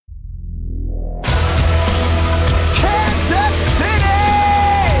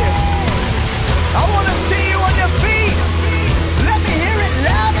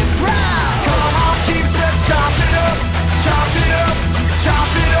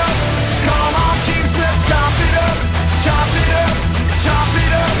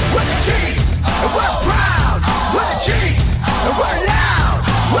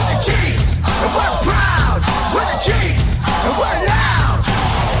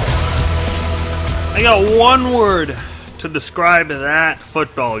I got one word to describe that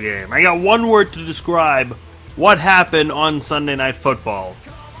football game. I got one word to describe what happened on Sunday Night Football.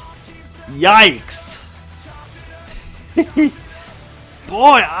 Yikes.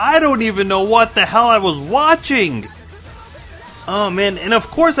 Boy, I don't even know what the hell I was watching. Oh, man. And of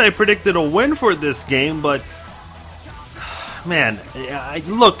course I predicted a win for this game, but man,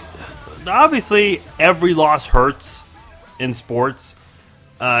 look, obviously every loss hurts in sports.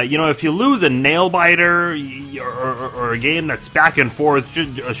 If you lose a nail-biter or a game that's back and forth,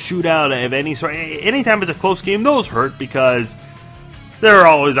 a shootout of any sort, anytime it's a close game, those hurt because there are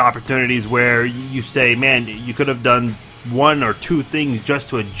always opportunities where you say, man, you could have done one or two things just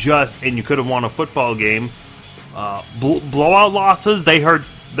to adjust and you could have won a football game. Blowout losses, they hurt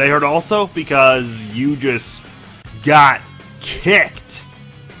also because you just got kicked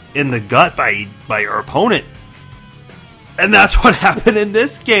in the gut by your opponent. And that's what happened in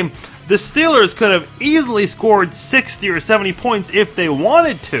this game. The Steelers could have easily scored 60 or 70 points if they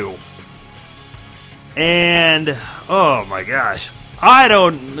wanted to. And, oh my gosh. I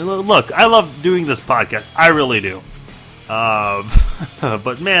love doing this podcast. I really do.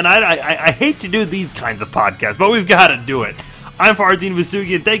 But man, I hate to do these kinds of podcasts, but we've got to do it. I'm Farzin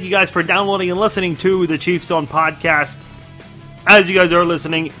Vasugian. Thank you guys for downloading and listening to the Chiefs Zone podcast. As you guys are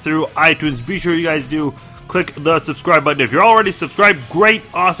listening through iTunes, be sure you guys do click the subscribe button. If you're already subscribed, great,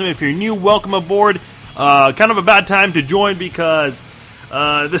 awesome. If you're new, welcome aboard. Kind of a bad time to join because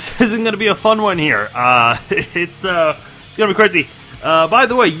this isn't going to be a fun one here. It's going to be crazy. By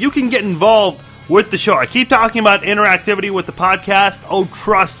the way, you can get involved with the show. I keep talking about interactivity with the podcast. Oh,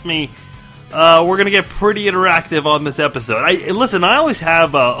 trust me, we're going to get pretty interactive on this episode. I always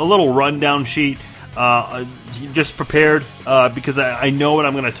have a little rundown sheet just prepared because I know what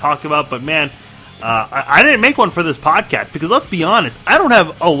I'm going to talk about. But man, I didn't make one for this podcast because let's be honest, I don't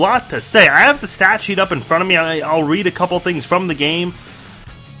have a lot to say. I have the stat sheet up in front of me. I'll read a couple things from the game,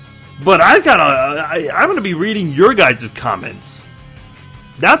 but I'm going to be reading your guys' comments.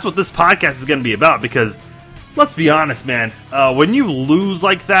 That's what this podcast is going to be about because let's be honest, man, when you lose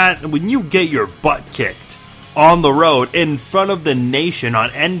like that, when you get your butt kicked on the road in front of the nation on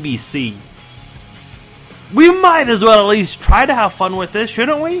NBC, we might as well at least try to have fun with this,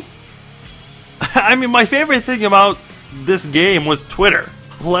 shouldn't we? I mean, my favorite thing about this game was Twitter.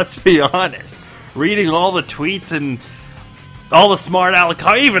 Let's be honest. Reading all the tweets and all the smart aleck.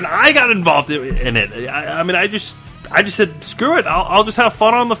 Even I got involved in it. I just said, screw it. I'll just have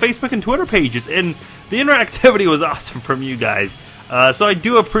fun on the Facebook and Twitter pages. And the interactivity was awesome from you guys. So I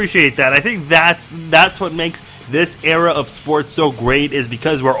do appreciate that. I think that's what makes this era of sports so great is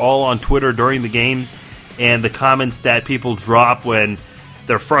because we're all on Twitter during the games and the comments that people drop when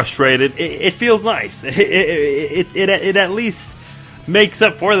they're frustrated. It feels nice. It at least makes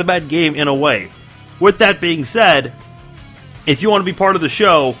up for the bad game in a way. With that being said, if you want to be part of the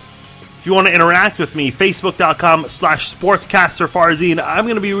show, if you want to interact with me, Facebook.com/SportscasterFarzine. I'm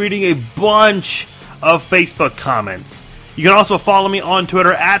going to be reading a bunch of Facebook comments. You can also follow me on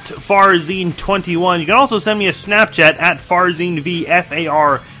Twitter at Farzine21. You can also send me a Snapchat at FarzineV,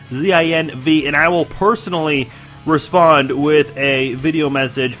 FARZINV, and I will personally respond with a video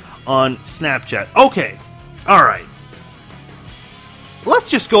message on Snapchat. Okay, alright.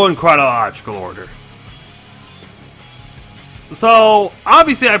 Let's just go in chronological order. So,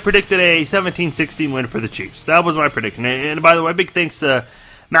 obviously I predicted a 17-16 win for the Chiefs. That was my prediction. And by the way, big thanks to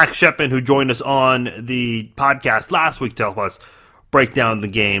Max Shepin, who joined us on the podcast last week to help us break down the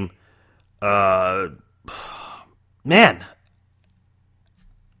game. Man,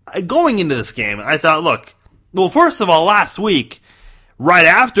 going into this game, I thought, look, well, first of all, last week, right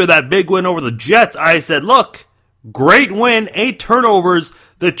after that big win over the Jets, I said, look, great win, 8 turnovers.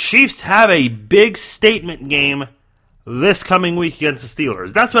 The Chiefs have a big statement game this coming week against the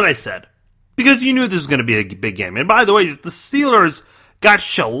Steelers. That's what I said. Because you knew this was going to be a big game. And by the way, the Steelers got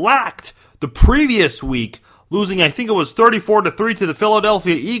shellacked the previous week, losing, I think it was 34-3 to the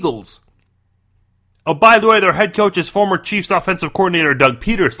Philadelphia Eagles. Oh, by the way, their head coach is former Chiefs offensive coordinator Doug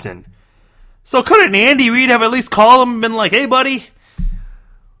Peterson. So couldn't Andy Reid have at least called him and been like, hey, buddy,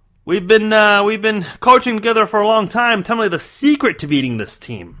 we've been coaching together for a long time. Tell me the secret to beating this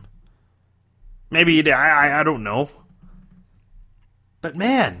team. Maybe, I don't know. But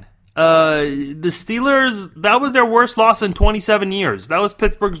man, the Steelers, that was their worst loss in 27 years. That was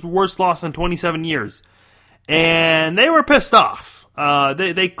Pittsburgh's worst loss in 27 years. And they were pissed off.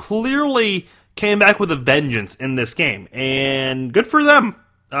 They clearly came back with a vengeance in this game. And good for them.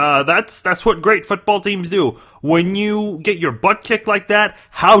 That's what great football teams do. When you get your butt kicked like that,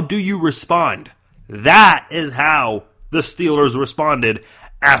 how do you respond? That is how the Steelers responded.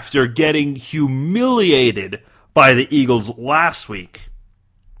 after getting humiliated by the Eagles last week.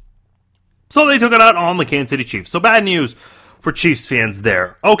 So they took it out on the Kansas City Chiefs. So bad news for Chiefs fans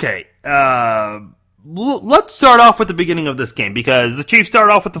there. Okay, let's start off with the beginning of this game, because the Chiefs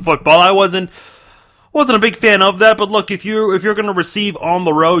started off with the football. I wasn't a big fan of that, but look, if you're going to receive on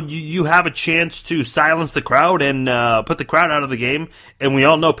the road, you have a chance to silence the crowd and put the crowd out of the game. And we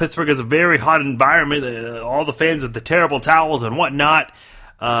all know Pittsburgh is a very hot environment. All the fans with the terrible towels and whatnot.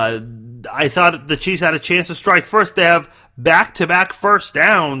 I thought the Chiefs had a chance to strike first. They have back-to-back first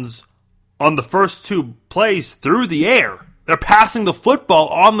downs on the first two plays through the air. They're passing the football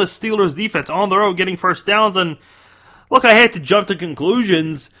on the Steelers' defense on the road, getting first downs. And look, I hate to jump to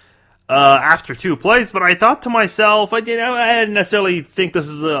conclusions after two plays, but I thought to myself, I didn't necessarily think this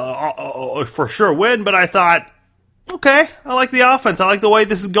is a for sure win, but I thought, okay, I like the offense. I like the way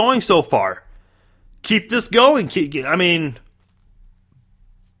this is going so far. Keep this going.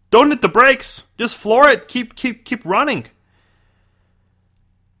 Don't hit the brakes. Just floor it. Keep running.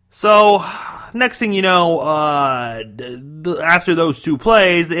 So, next thing you know, after those two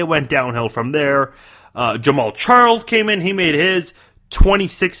plays, it went downhill from there. Jamaal Charles came in. He made his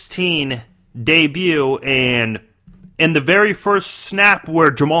 2016 debut, and in the very first snap where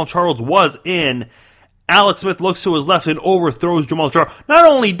Jamaal Charles was in, Alex Smith looks to his left and overthrows Jamaal Charles. Not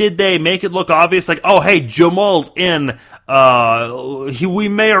only did they make it look obvious, like, oh, hey, Jamal's in, we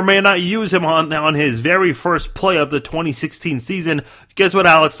may or may not use him on his very first play of the 2016 season. Guess what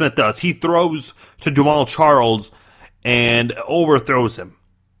Alex Smith does? He throws to Jamaal Charles and overthrows him.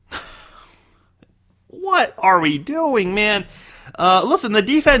 What are we doing, man? Listen, the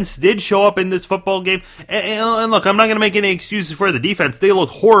defense did show up in this football game. And look, I'm not going to make any excuses for the defense. They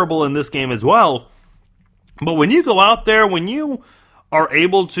look horrible in this game as well. But when you go out there, when you are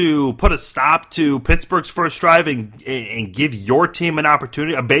able to put a stop to Pittsburgh's first drive and give your team an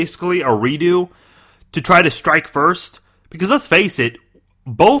opportunity, basically a redo, to try to strike first, because let's face it,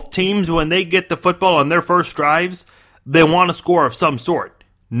 both teams, when they get the football on their first drives, they want a score of some sort.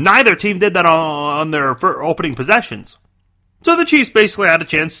 Neither team did that on their opening possessions. So the Chiefs basically had a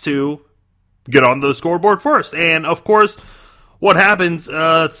chance to get on the scoreboard first. And, of course, what happens,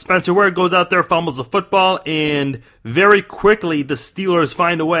 Spencer Ware goes out there, fumbles the football, and very quickly the Steelers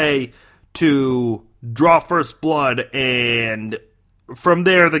find a way to draw first blood, and from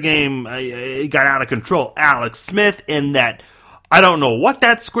there the game it got out of control. Alex Smith, in that, I don't know what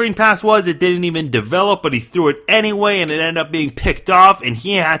that screen pass was, it didn't even develop, but he threw it anyway, and it ended up being picked off, and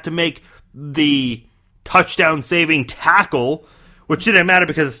he had to make the touchdown-saving tackle, which didn't matter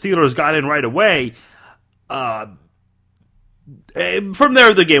because the Steelers got in right away. From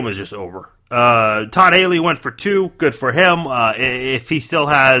there, the game was just over. Todd Haley went for two. Good for him. If he still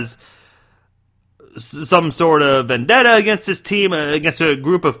has some sort of vendetta against his team, against a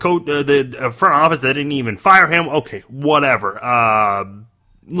group of the front office that didn't even fire him, okay, whatever.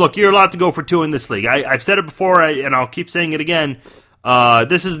 Look, you're allowed to go for two in this league. I've said it before, and I'll keep saying it again.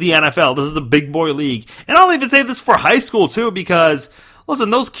 This is the NFL. This is a big boy league. And I'll even say this for high school, too, because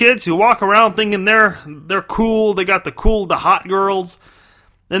listen, those kids who walk around thinking they're cool, they got the hot girls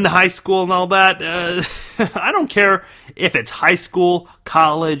in the high school and all that. I don't care if it's high school,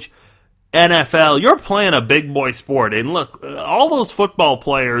 college, NFL. You're playing a big boy sport, and look, all those football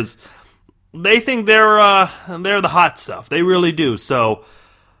players, they think they're the hot stuff. They really do. So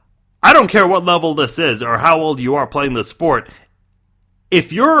I don't care what level this is or how old you are playing the sport.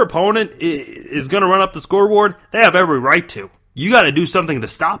 If your opponent is going to run up the scoreboard, they have every right to. You got to do something to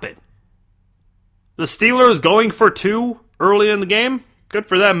stop it. The Steelers going for two early in the game, good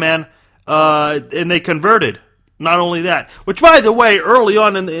for them, man. And they converted. Not only that, which, by the way, early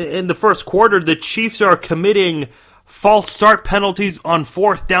on in the first quarter, the Chiefs are committing false start penalties on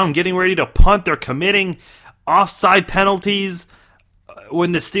fourth down, getting ready to punt. They're committing offside penalties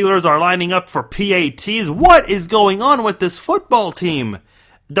when the Steelers are lining up for PATs. What is going on with this football team?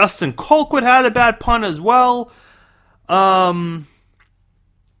 Dustin Colquitt had a bad punt as well. I'm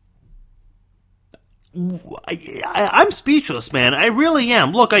speechless, man. I really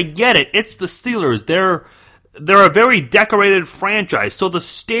am. Look, I get it. It's the Steelers. They're a very decorated franchise, so the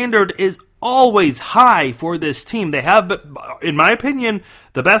standard is always high for this team. They have, in my opinion,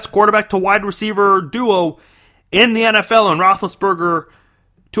 the best quarterback to wide receiver duo in the NFL, and Roethlisberger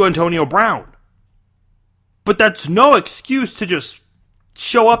to Antonio Brown. But that's no excuse to just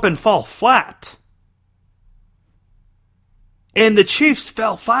show up and fall flat. And the Chiefs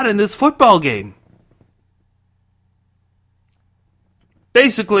fell flat in this football game.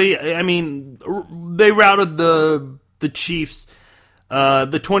 Basically, I mean, they routed the Chiefs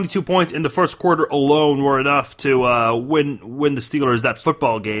The 22 points in the first quarter alone were enough to win the Steelers that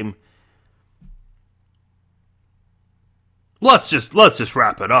football game. Let's just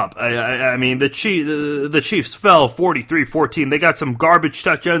wrap it up. I mean, the Chiefs fell 43-14. They got some garbage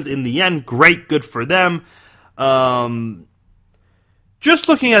touchdowns in the end. Great, good for them. Just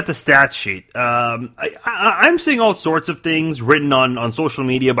looking at the stat sheet, I'm seeing all sorts of things written on social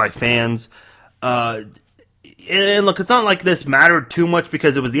media by fans. And look, it's not like this mattered too much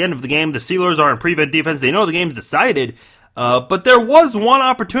because it was the end of the game. The Steelers are in prevent defense. They know the game's decided. But there was one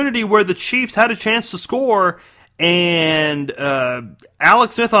opportunity where the Chiefs had a chance to score, and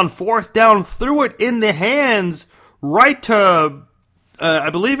Alex Smith on fourth down threw it in the hands right to, I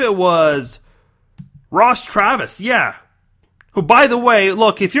believe it was Ross Travis, yeah. Who, by the way,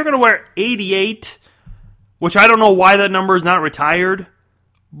 look, if you're going to wear 88, which I don't know why that number is not retired,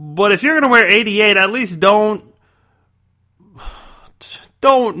 but if you're going to wear 88, at least don't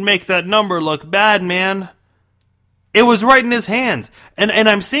make that number look bad, man. It was right in his hands. And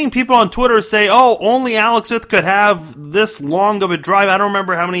I'm seeing people on Twitter say, oh, only Alex Smith could have this long of a drive. I don't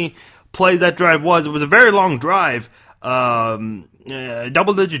remember how many plays that drive was. It was a very long drive.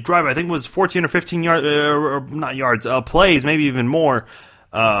 Double-digit drive. I think it was 14 or 15 yards, plays, maybe even more.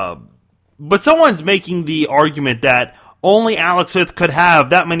 But someone's making the argument that only Alex Smith could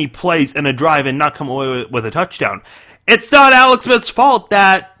have that many plays in a drive and not come away with a touchdown. It's not Alex Smith's fault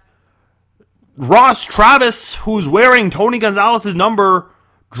that Ross Travis, who's wearing Tony Gonzalez's number,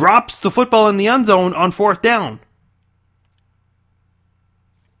 drops the football in the end zone on fourth down.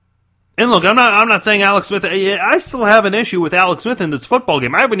 And look, I'm not saying Alex Smith. I still have an issue with Alex Smith in this football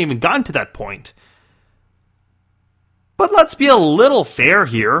game. I haven't even gotten to that point. But let's be a little fair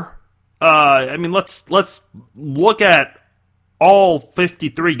here. I mean, let's look at all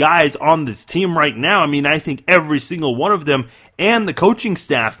 53 guys on this team right now. I mean, I think every single one of them and the coaching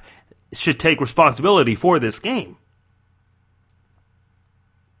staff should take responsibility for this game.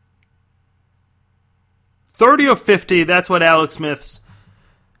 30 of 50, that's what Alex Smith's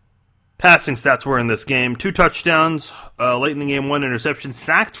passing stats were in this game. 2 touchdowns late in the game, 1 interception,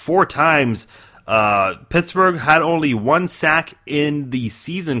 sacked 4 times. Pittsburgh had only 1 sack in the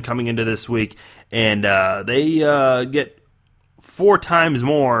season coming into this week, and they get 4 times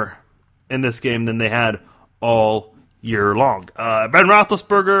more in this game than they had all year long. Ben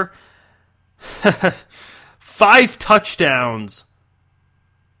Roethlisberger, 5 touchdowns,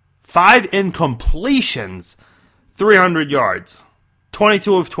 5 incompletions, 300 yards.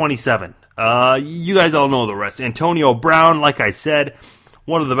 22 of 27. You guys all know the rest. Antonio Brown, like I said,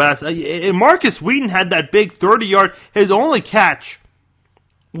 one of the best. And Marcus Wheaton had that big 30-yard. His only catch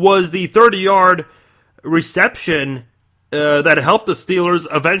was the 30-yard reception that helped the Steelers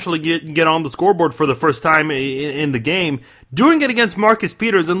eventually get on the scoreboard for the first time in the game. Doing it against Marcus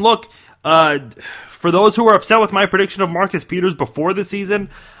Peters. And look, for those who were upset with my prediction of Marcus Peters before the season,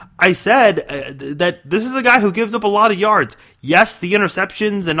 I said that this is a guy who gives up a lot of yards. Yes, the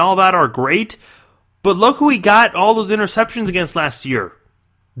interceptions and all that are great, but look who he got all those interceptions against last year.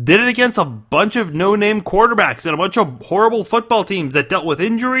 Did it against a bunch of no-name quarterbacks and a bunch of horrible football teams that dealt with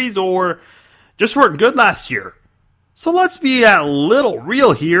injuries or just weren't good last year. So let's be a little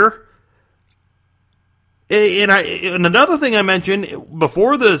real here. And another thing I mentioned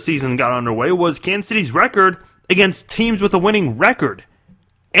before the season got underway was Kansas City's record against teams with a winning record.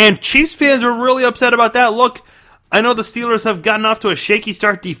 And Chiefs fans were really upset about that. Look, I know the Steelers have gotten off to a shaky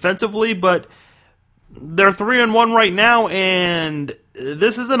start defensively, but they're 3-1 right now, and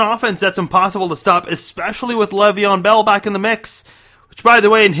this is an offense that's impossible to stop, especially with Le'Veon Bell back in the mix. Which, by the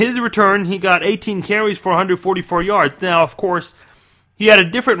way, in his return, he got 18 carries for 144 yards. Now, of course, he had a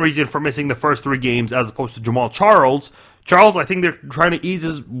different reason for missing the first 3 games as opposed to Jamal Charles. Charles, I think they're trying to ease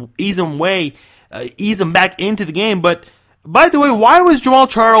him back into the game, but by the way, why was Jamal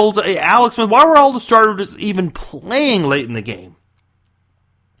Charles, Alex Smith, why were all the starters even playing late in the game?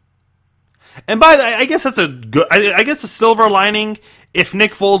 And I guess that's a silver lining. If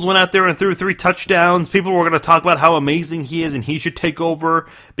Nick Foles went out there and threw 3 touchdowns, people were going to talk about how amazing he is and he should take over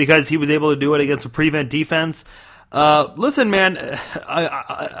because he was able to do it against a prevent defense. Listen, man,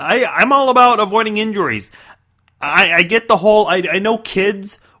 I'm all about avoiding injuries. I get the whole, I know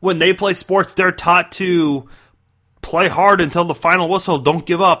kids, when they play sports, they're taught to play hard until the final whistle, don't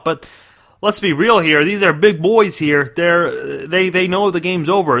give up. But let's be real here. These are big boys here. They know the game's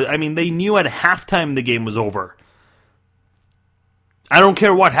over. I mean, they knew at halftime the game was over. I don't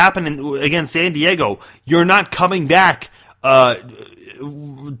care what happened against San Diego. You're not coming back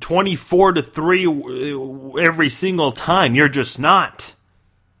 24-3 every single time. You're just not.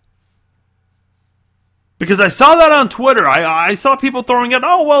 Because I saw that on Twitter. I saw people throwing it,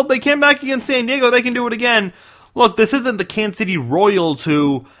 oh, well, they came back against San Diego, they can do it again. Look, this isn't the Kansas City Royals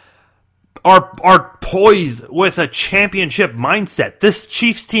who are poised with a championship mindset. This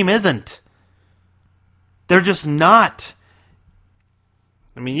Chiefs team isn't. They're just not.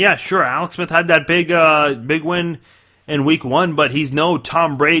 I mean, yeah, sure, Alex Smith had that big win in week 1, but he's no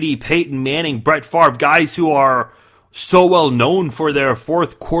Tom Brady, Peyton Manning, Brett Favre, guys who are so well known for their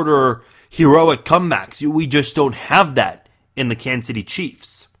fourth quarter heroic comebacks. We just don't have that in the Kansas City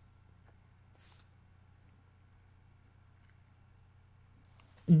Chiefs.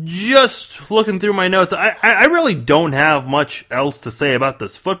 Just looking through my notes, I really don't have much else to say about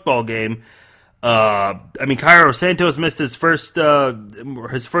this football game. I mean, Cairo Santos missed his first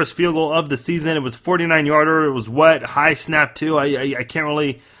field goal of the season. It was 49-yarder. It was wet, high snap too. I can't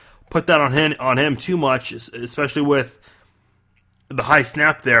really put that on him too much, especially with the high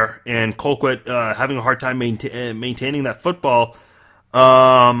snap there and Colquitt having a hard time maintaining that football.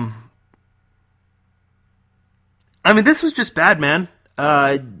 I mean, this was just bad, man.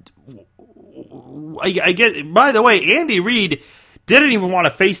 I get. By the way, Andy Reid didn't even want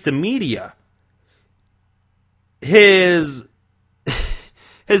to face the media. His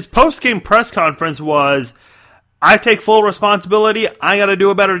post-game press conference was, I take full responsibility. I got to do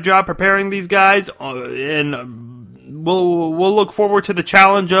a better job preparing these guys, and we'll look forward to the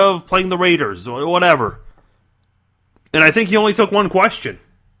challenge of playing the Raiders or whatever. And I think he only took one question.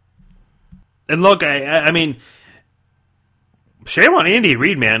 And look, I mean, shame on Andy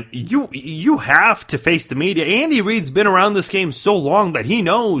Reid, man. You have to face the media. Andy Reid's been around this game so long that he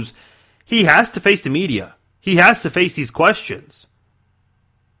knows he has to face the media. He has to face these questions.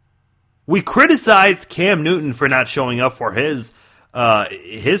 We criticized Cam Newton for not showing up for his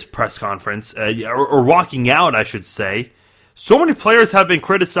press conference, or walking out, I should say. So many players have been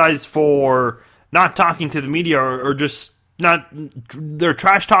criticized for not talking to the media, or just not. They're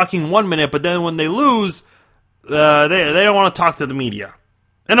trash talking 1 minute, but then when they lose, they don't want to talk to the media.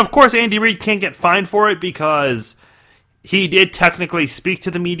 And of course, Andy Reid can't get fined for it because he did technically speak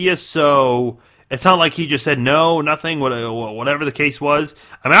to the media, so it's not like he just said no, nothing, whatever the case was.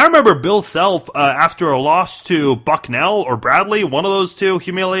 I mean, I remember Bill Self, after a loss to Bucknell or Bradley, one of those two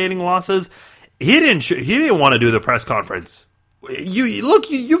humiliating losses, he didn't want to do the press conference.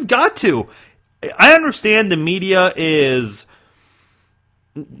 You've got to. I understand the media is,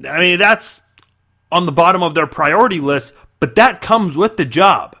 I mean, that's on the bottom of their priority list, but that comes with the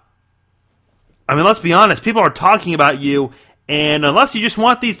job. I mean, let's be honest, people are talking about you, and unless you just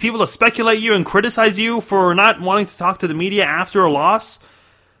want these people to speculate you and criticize you for not wanting to talk to the media after a loss,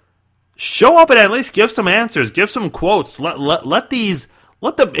 show up and at least give some answers, give some quotes. Let them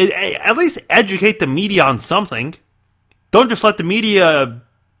at least educate the media on something. Don't just let the media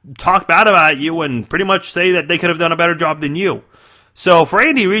talk bad about you and pretty much say that they could have done a better job than you. So for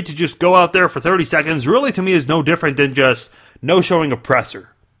Andy Reid to just go out there for 30 seconds really to me is no different than just no showing a presser.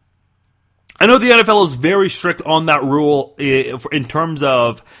 I know the NFL is very strict on that rule in terms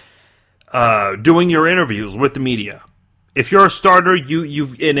of doing your interviews with the media. If you're a starter,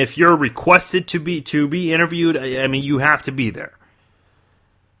 and if you're requested to be interviewed, I mean, you have to be there.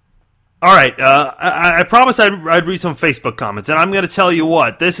 All right, I promised I'd read some Facebook comments, and I'm going to tell you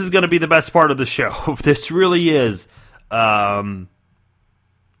what, this is going to be the best part of the show. This really is. I'm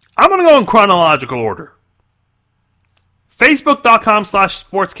going to go in chronological order.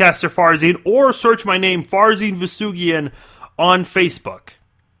 Facebook.com/sportscasterfarzine, or search my name, Farzine Vousoughian, on Facebook.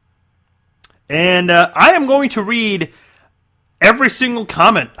 And I am going to read every single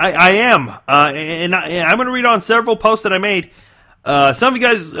comment. I am. And I'm going to read on several posts that I made. Some of you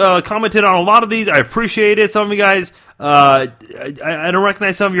guys commented on a lot of these. I appreciate it. Some of you guys, I don't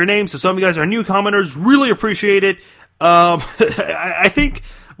recognize some of your names, so some of you guys are new commenters. Really appreciate it. I think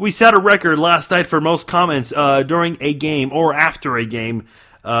we set a record last night for most comments during a game or after a game.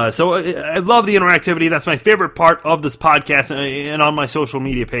 So I love the interactivity. That's my favorite part of this podcast and on my social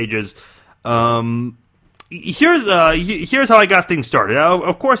media pages. Here's how I got things started.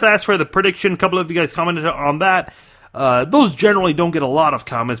 Of course, I asked for the prediction. A couple of you guys commented on that. Those generally don't get a lot of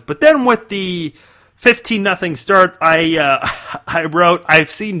comments. But then with the 15-0 start, I wrote,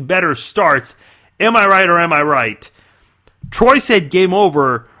 I've seen better starts. Am I right or am I right? Troy said game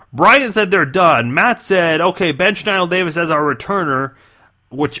over. Brian said they're done. Matt said, okay, bench Niall Davis as our returner.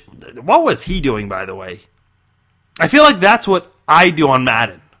 What was he doing, by the way? I feel like that's what I do on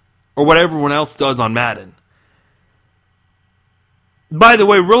Madden, or what everyone else does on Madden. By the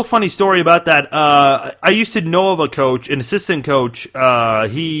way, real funny story about that. I used to know of a coach, an assistant coach. I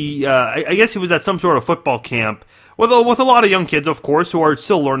guess he was at some sort of football camp with a lot of young kids, of course, who are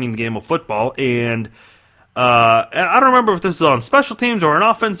still learning the game of football. And I don't remember if this was on special teams or an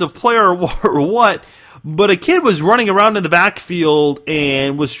offensive player or what, but a kid was running around in the backfield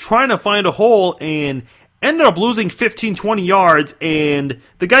and was trying to find a hole and ended up losing 15, 20 yards. And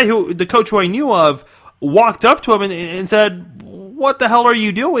the coach who I knew of, walked up to him and said, "What the hell are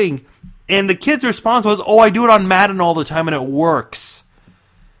you doing?" And the kid's response was, "Oh, I do it on Madden all the time and it works."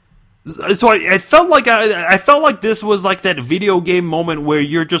 So I felt like I felt like this was like that video game moment where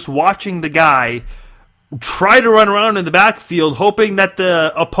you're just watching the guy try to run around in the backfield, hoping that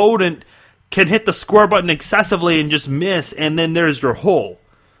the opponent can hit the square button excessively and just miss, and then there's your hole.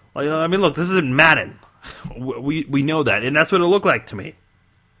 Like, I mean, look, this isn't Madden. We know that, and that's what it looked like to me.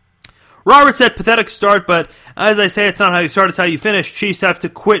 Robert said, pathetic start, but as I say, it's not how you start, it's how you finish. Chiefs have to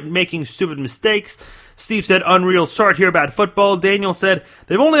quit making stupid mistakes. Steve said, unreal start here, bad football. Daniel said,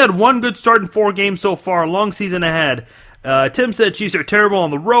 they've only had one good start in 4 games so far, long season ahead. Tim said, Chiefs are terrible on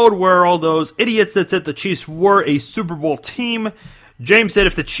the road. Where are all those idiots that said the Chiefs were a Super Bowl team? James said,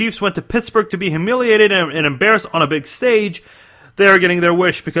 if the Chiefs went to Pittsburgh to be humiliated and embarrassed on a big stage, they are getting their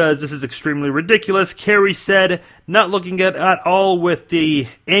wish because this is extremely ridiculous. Kerry said, not looking at all with the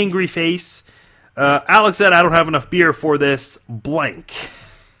angry face. Alex said, I don't have enough beer for this blank.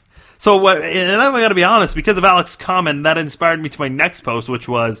 So, and I'm going to be honest, because of Alex's comment, that inspired me to my next post, which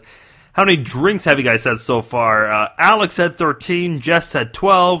was, how many drinks have you guys had so far? Alex said 13, Jess said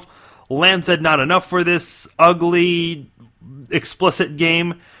 12, Lance said not enough for this ugly, explicit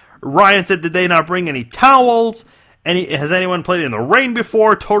game. Ryan said, did they not bring any towels? Has anyone played in the rain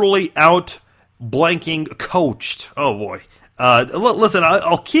before? Totally out blanking coached. Oh boy. Listen,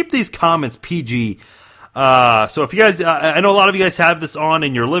 I'll keep these comments PG. So if you guys, I know a lot of you guys have this on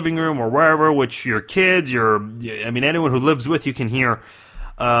in your living room or wherever, which your kids, anyone who lives with you can hear.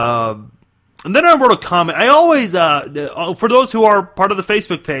 And then I wrote a comment. I always, for those who are part of the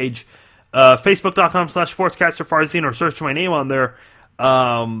Facebook page, facebook.com/sportscasterfarzine, or search my name on there,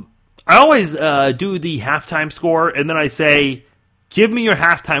 I always do the halftime score, and then I say, give me your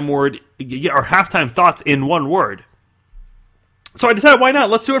halftime word, or halftime thoughts in one word. So I decided, why not?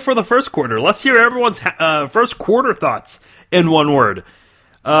 Let's do it for the first quarter. Let's hear everyone's first quarter thoughts in one word.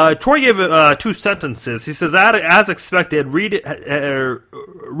 Troy gave 2 sentences. He says, as expected, Reed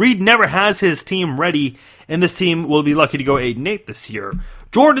never has his team ready, and this team will be lucky to go 8-8 this year.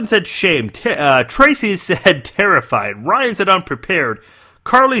 Jordan said, shame. Tracy said, terrified. Ryan said, unprepared.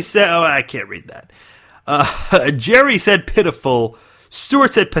 Carly said, oh, I can't read that. Jerry said, pitiful.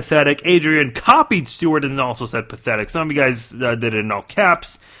 Stuart said, pathetic. Adrian copied Stuart and also said, pathetic. Some of you guys did it in all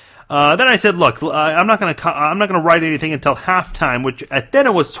caps. Then I said, look, I'm not gonna write anything until halftime, which then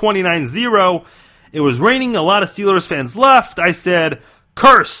it was 29-0. It was raining. A lot of Steelers fans left. I said,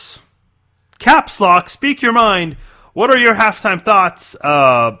 curse. Caps lock. Speak your mind. What are your halftime thoughts?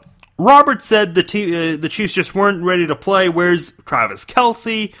 Robert said the Chiefs just weren't ready to play. Where's Travis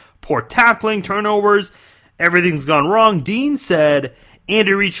Kelce? Poor tackling, turnovers. Everything's gone wrong. Dean said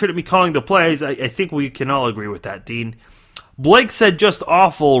Andy Reid shouldn't be calling the plays. I think we can all agree with that, Dean. Blake said just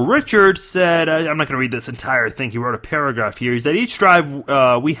awful. Richard said, I'm not going to read this entire thing. He wrote a paragraph here. He said each drive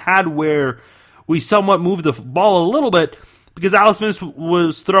we had where we somewhat moved the ball a little bit because Alex Smith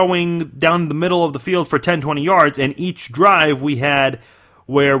was throwing down the middle of the field for 10, 20 yards, and each drive we had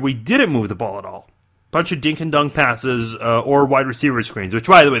where we didn't move the ball at all. Bunch of dink and dunk passes or wide receiver screens, which,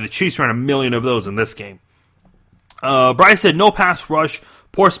 by the way, the Chiefs ran 1 million of those in this game. Bryce said no pass rush,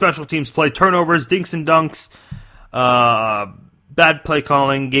 poor special teams play, turnovers, dinks and dunks, bad play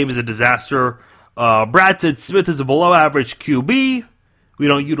calling, game is a disaster. Brad said Smith is a below average QB, we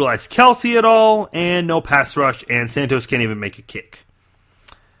don't utilize Kelce at all, and no pass rush, and Santos can't even make a kick.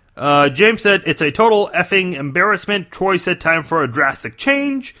 James said it's a total effing embarrassment. Troy said time for a drastic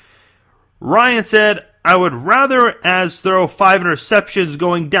change. Ryan said, I would rather as throw 5 interceptions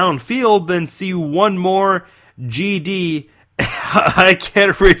going downfield than see one more GD. I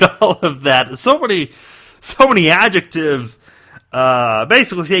can't read all of that. So many adjectives.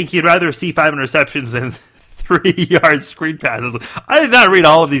 Basically saying he'd rather see 5 interceptions than 3-yard screen passes. I did not read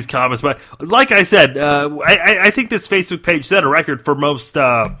all of these comments, but like I said, I think this Facebook page set a record for most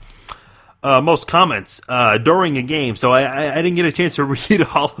comments during a game. So I didn't get a chance to read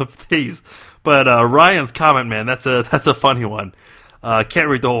all of these. But Ryan's comment, man, that's a funny one. Can't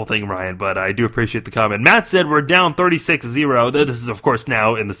read the whole thing, Ryan, but I do appreciate the comment. Matt said we're down 36-0. This is, of course,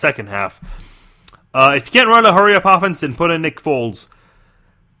 now in the second half. If you can't run a hurry-up offense, then put in Nick Foles.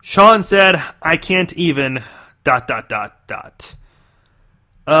 Sean said, I can't even... ... I'm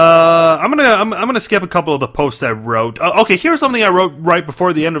gonna skip a couple of the posts I wrote. Okay, here's something I wrote right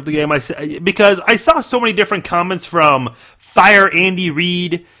before the end of the game. Because I saw so many different comments from Fire Andy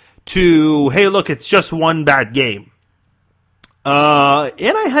Reid to, hey, look, it's just one bad game. And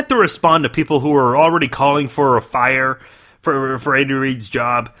I had to respond to people who were already calling for a fire for Andy Reid's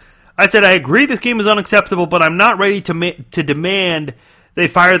job. I said, I agree this game is unacceptable, but I'm not ready to demand they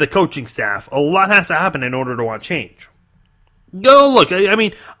fire the coaching staff. A lot has to happen in order to want change. Go look, I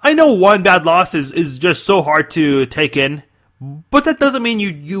mean, I know one bad loss is just so hard to take in, but that doesn't mean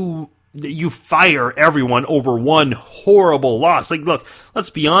you fire everyone over one horrible loss. Like, look, let's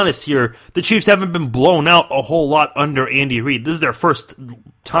be honest here. The Chiefs haven't been blown out a whole lot under Andy Reid. This is their first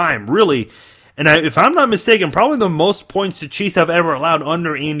time, really. And if I'm not mistaken, probably the most points the Chiefs have ever allowed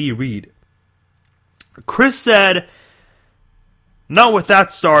under Andy Reid. Chris said, not with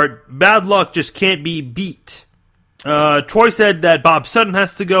that start. Bad luck just can't be beat. Troy said that Bob Sutton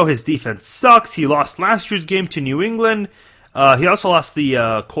has to go. His defense sucks. He lost last year's game to New England. He also lost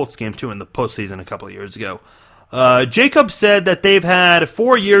the Colts game, too, in the postseason a couple of years ago. Jacob said that they've had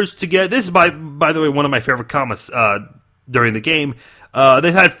 4 years to get... This is, by the way, one of my favorite comments during the game.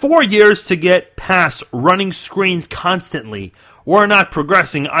 They've had 4 years to get past running screens constantly. We're not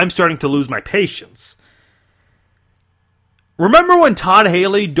progressing. I'm starting to lose my patience. Remember when Todd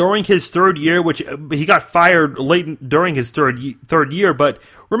Haley, during his third year, which he got fired late during his third year, but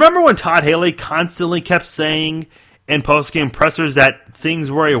remember when Todd Haley constantly kept saying in post-game pressers that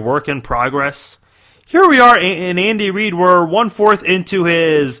things were a work in progress? Here we are in Andy Reid. We're 1/4 into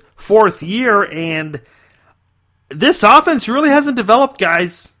his fourth year, and this offense really hasn't developed,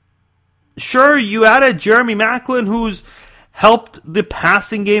 guys. Sure, you added Jeremy Maclin, who's helped the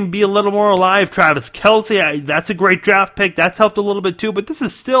passing game be a little more alive. Travis Kelce, that's a great draft pick. That's helped a little bit too, but this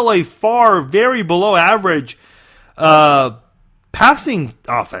is still a very below average passing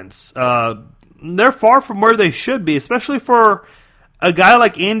offense. They're far from where they should be, especially for a guy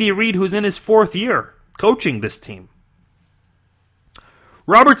like Andy Reid who's in his fourth year coaching this team.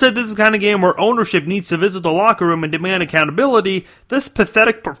 Robert said this is the kind of game where ownership needs to visit the locker room and demand accountability. This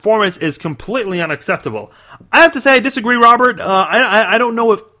pathetic performance is completely unacceptable. I have to say I disagree, Robert. I don't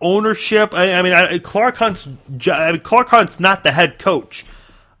know if ownership... Clark Hunt's not the head coach.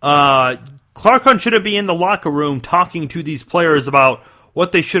 Clark Hunt shouldn't be in the locker room talking to these players about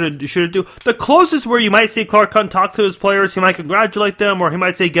what they should do. The closest where you might see Clark Hunt talk to his players, he might congratulate them, or he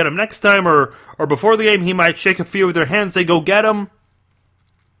might say get them next time, or before the game he might shake a few of their hands, say go get them.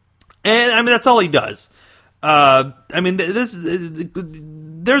 And, that's all he does. There's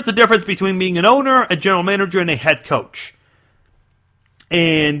a difference between being an owner, a general manager, and a head coach.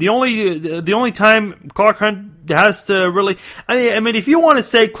 And the only time Clark Hunt has to really... if you want to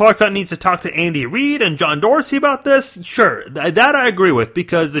say Clark Hunt needs to talk to Andy Reid and John Dorsey about this, sure, that I agree with,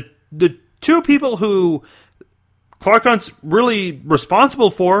 because the two people who Clark Hunt's really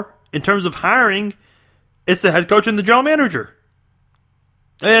responsible for in terms of hiring, it's the head coach and the general manager.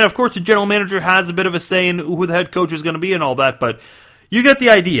 And, of course, the general manager has a bit of a say in who the head coach is going to be and all that, but you get the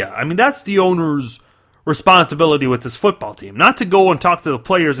idea. That's the owner's responsibility with this football team, not to go and talk to the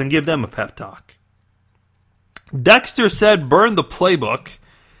players and give them a pep talk. Dexter said, burn the playbook.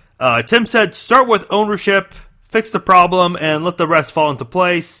 Tim said, start with ownership, fix the problem, and let the rest fall into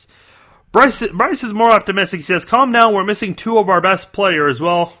place. Bryce is more optimistic. He says, calm down, we're missing two of our best players.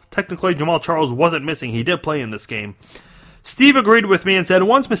 Well, technically, Jamal Charles wasn't missing. He did play in this game. Steve agreed with me and said,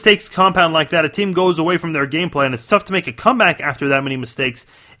 once mistakes compound like that, a team goes away from their game plan. It's tough to make a comeback after that many mistakes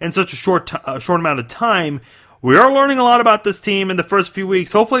in such a short amount of time. We are learning a lot about this team in the first few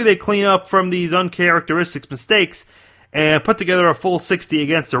weeks. Hopefully they clean up from these uncharacteristic mistakes and put together a full 60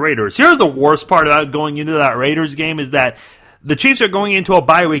 against the Raiders. Here's the worst part about going into that Raiders game is that the Chiefs are going into a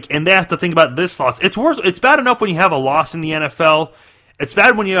bye week and they have to think about this loss. It's worse. It's bad enough when you have a loss in the NFL. It's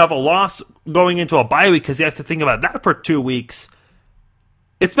bad when you have a loss going into a bye week because you have to think about that for 2 weeks.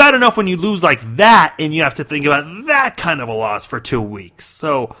 It's bad enough when you lose like that and you have to think about that kind of a loss for 2 weeks.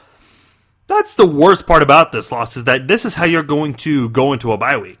 So that's the worst part about this loss, is that this is how you're going to go into a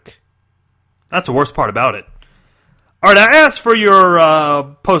bye week. That's the worst part about it. All right, I asked for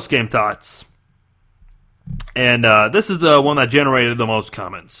your post-game thoughts. And this is the one that generated the most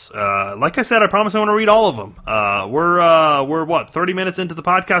comments. Like I said, I promise I'm going to read all of them. We're 30 minutes into the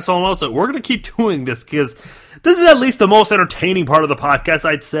podcast almost. So we're going to keep doing this because this is at least the most entertaining part of the podcast,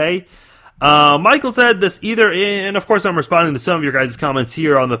 I'd say. Michael said this either, and of course I'm responding to some of your guys' comments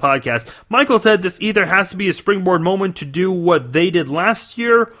here on the podcast. Michael said this either has to be a springboard moment to do what they did last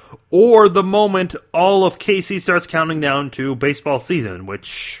year, or the moment all of KC starts counting down to baseball season,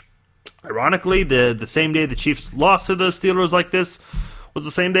 which... ironically, the same day the Chiefs lost to the Steelers like this was the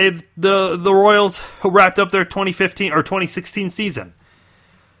same day the Royals wrapped up their 2015 or 2016 season.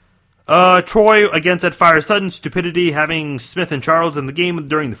 Troy again said fire sudden stupidity having Smith and Charles in the game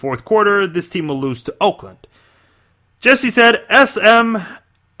during the fourth quarter. This team will lose to Oakland. Jesse said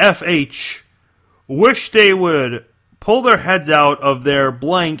SMFH wish they would pull their heads out of their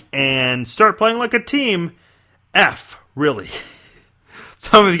blank and start playing like a team. F, really.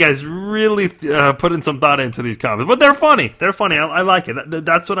 Some of you guys really put in some thought into these comments. But they're funny. They're funny. I like it.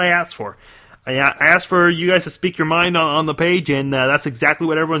 That's what I asked for. I asked for you guys to speak your mind on the page, and that's exactly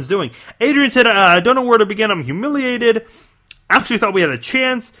what everyone's doing. Adrian said, I don't know where to begin. I'm humiliated. Actually thought we had a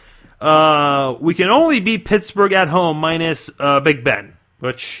chance. We can only beat Pittsburgh at home minus Big Ben,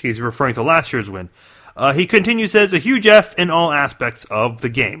 which he's referring to last year's win. He continues, says, a huge F in all aspects of the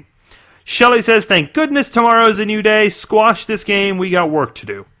game. Shelley says, thank goodness tomorrow's a new day. Squash this game. We got work to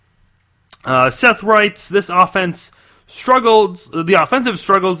do. Seth writes, the offensive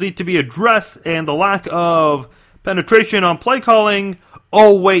struggles need to be addressed, and the lack of penetration on play calling.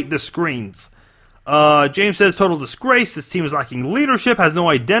 Oh, wait, the screens. James says, total disgrace. This team is lacking leadership, has no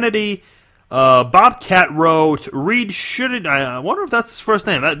identity. Bobcat wrote, Reed shouldn't... I wonder if that's his first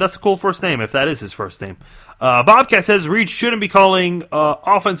name. That's a cool first name, if that is his first name. Bobcat says, Reed shouldn't be calling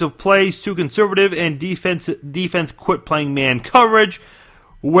offensive plays too conservative and defense quit playing man coverage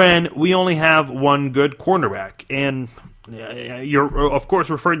when we only have one good cornerback. And you're, of course,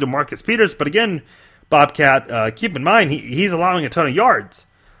 referring to Marcus Peters. But again, Bobcat, keep in mind, he's allowing a ton of yards.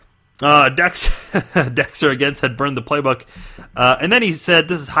 Dexter again said burn the playbook. And then he said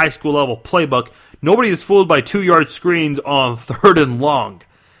this is high school level playbook. Nobody is fooled by 2-yard screens on 3rd and long.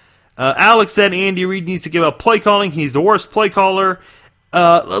 Alex said Andy Reid needs to give up play calling. He's the worst play caller.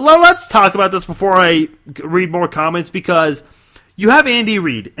 Let's talk about this before I read more comments, because you have Andy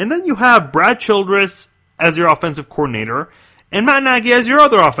Reid, and then you have Brad Childress as your offensive coordinator, and Matt Nagy as your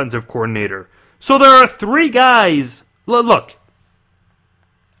other offensive coordinator. So there are 3 guys. Look,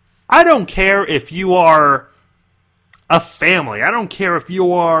 I don't care if you are a family. I don't care if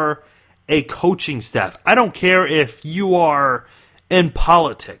you are a coaching staff. I don't care if you are in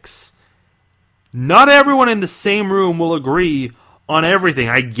politics. Not everyone in the same room will agree on everything.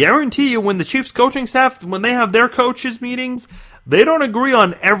 I guarantee you when the Chiefs coaching staff, when they have their coaches meetings, they don't agree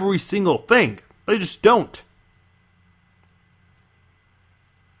on every single thing. They just don't.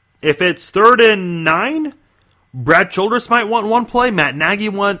 If it's 3rd and 9, Brad Childress might want one play, Matt Nagy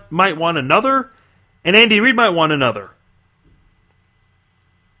might want another, and Andy Reid might want another.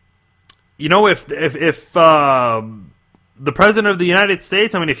 You know, if the President of the United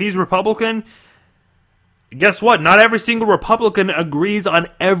States, if he's Republican, guess what? Not every single Republican agrees on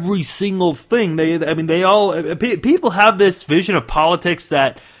every single thing. People have this vision of politics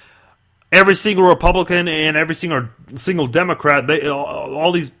that every single Republican and every single Democrat,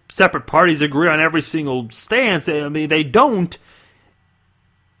 all these separate parties agree on every single stance. They don't.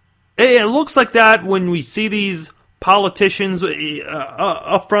 It looks like that when we see these politicians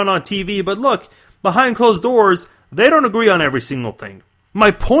up front on TV, but look, behind closed doors, they don't agree on every single thing.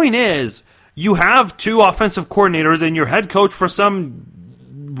 My point is, you have 2 offensive coordinators, and your head coach, for some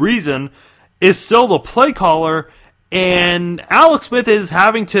reason, is still the play caller, and Alex Smith is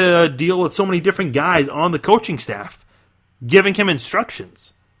having to deal with so many different guys on the coaching staff, giving him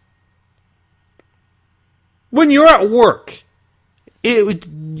instructions. When you're at work,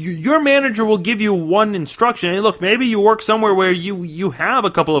 your manager will give you one instruction. And look, maybe you work somewhere where you have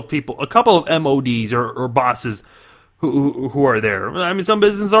a couple of people, a couple of MODs or bosses who are there. Some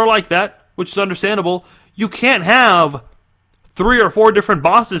businesses are like that, which is understandable. You can't have 3 or 4 different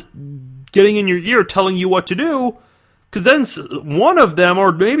bosses getting in your ear telling you what to do, because then one of them,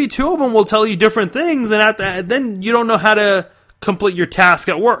 or maybe 2 of them, will tell you different things, and then you don't know how to complete your task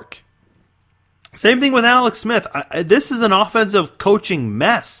at work. Same thing with Alex Smith. This is an offensive coaching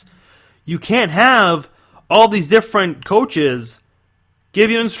mess. You can't have all these different coaches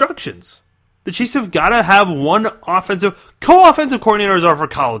give you instructions. The Chiefs have got to have one co-offensive coordinators are for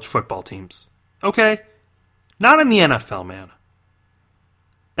college football teams. Okay? Not in the NFL, man.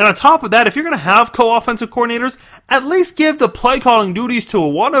 And on top of that, if you're going to have co-offensive coordinators, at least give the play calling duties to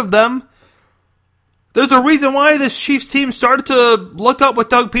one of them. There's a reason why this Chiefs team started to look up with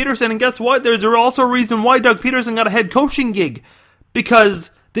Doug Peterson, and guess what? There's also a reason why Doug Peterson got a head coaching gig,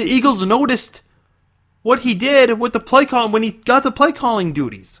 because the Eagles noticed what he did with the play calling when he got the play calling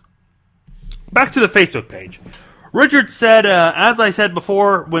duties. Back to the Facebook page. Richard said, as I said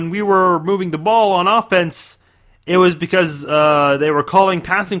before, when we were moving the ball on offense, it was because they were calling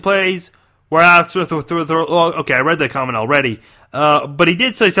passing plays where Alex Smith would throw. Okay, I read that comment already. But he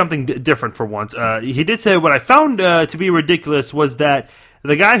did say something different for once. He did say what I found to be ridiculous was that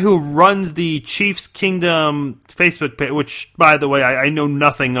The guy who runs the Chiefs Kingdom Facebook page, which, by the way, I know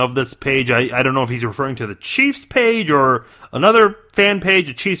nothing of this page. I don't know if he's referring to the Chiefs page or another fan page,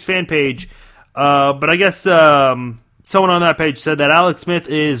 a Chiefs fan page. But I guess someone on that page said that Alex Smith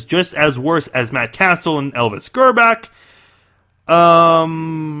is just as worse as Matt Castle and Elvis Grbac.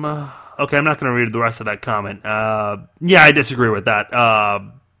 Okay, I'm not going to read the rest of that comment. Yeah, I disagree with that.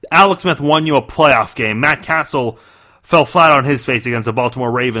 Alex Smith won you a playoff game. Matt Castle fell flat on his face against the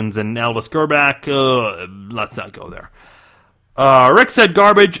Baltimore Ravens, and Elvis Grbac, let's not go there. Rick said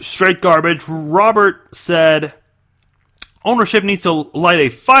garbage, straight garbage. Robert said ownership needs to light a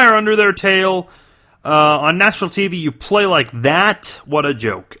fire under their tail. On national TV, you play like that? What a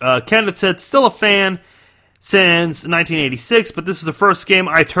joke. Kenneth said, still a fan since 1986, but this is the first game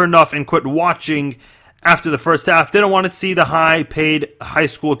I turned off and quit watching after the first half. Didn't want to see the high-paid high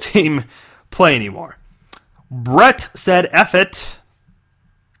school team play anymore. Brett said, F it.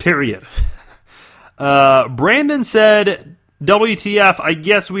 Period. Brandon said, WTF, I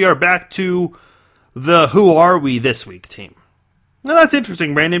guess we are back to the who are we this week team. Now that's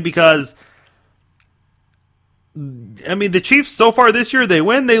interesting, Brandon, because I mean, the Chiefs so far this year, they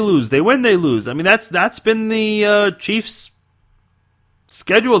win, they lose. They win, they lose. I mean, that's been the Chiefs'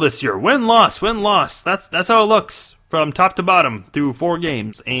 schedule this year. Win, loss, win, loss. That's how it looks from top to bottom through 4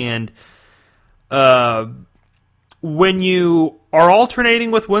 games. And when you are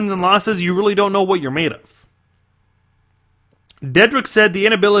alternating with wins and losses, you really don't know what you're made of. Dedrick said the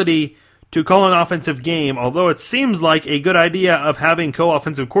inability to call an offensive game, although it seems like a good idea of having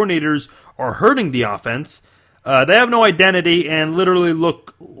co-offensive coordinators, are hurting the offense. They have no identity and literally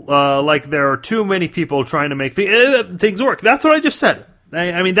look like there are too many people trying to make things work. That's what I just said.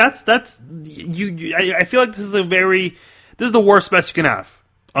 I mean, that's you. I feel like this is the worst best you can have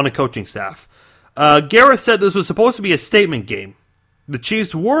on a coaching staff. Gareth said this was supposed to be a statement game. The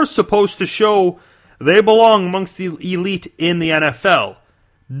Chiefs were supposed to show they belong amongst the elite in the NFL.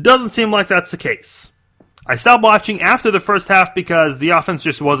 Doesn't seem like that's the case. I stopped watching after the first half because the offense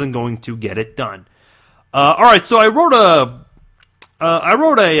just wasn't going to get it done. All right, so I wrote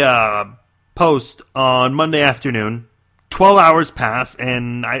a post on Monday afternoon. 12 hours pass,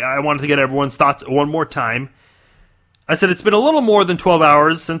 and I wanted to get everyone's thoughts one more time. I said, it's been a little more than 12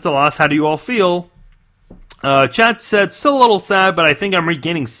 hours since the loss. How do you all feel? Chat said, still a little sad, but I think I'm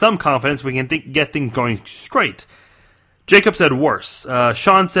regaining some confidence. We can get things going straight. Jacob said, worse.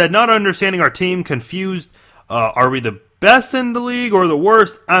 Sean said, not understanding our team, confused. Are we the best in the league or the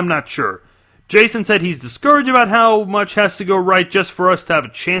worst? I'm not sure. Jason said he's discouraged about how much has to go right just for us to have a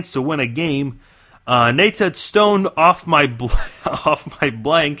chance to win a game. Nate said, stoned off my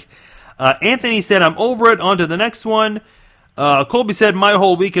blank. Anthony said, I'm over it, on to the next one. Colby said, my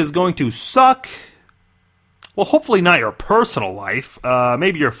whole week is going to suck. Well, hopefully not your personal life.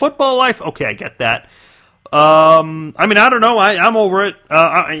 Maybe your football life? Okay, I get that. I mean, I don't know. I'm over it.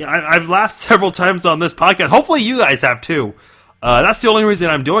 I've laughed several times on this podcast. Hopefully you guys have too. That's the only reason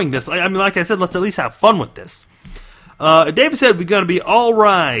I'm doing this. I mean, like I said, let's at least have fun with this. David said we're going to be all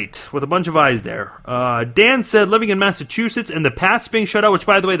right, with a bunch of eyes there. Dan said living in Massachusetts and the Pats being shut out, which,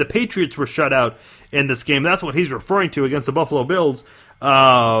 by the way, the Patriots were shut out in this game. That's what he's referring to against the Buffalo Bills.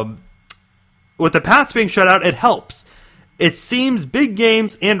 With the Pats being shut out, it helps. It seems big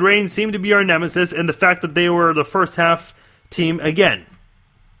games and rain seem to be our nemesis, and the fact that they were the first half team again.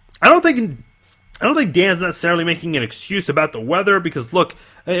 I don't think Dan's necessarily making an excuse about the weather, because look,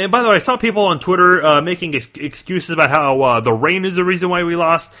 and by the way, I saw people on Twitter making excuses about how the rain is the reason why we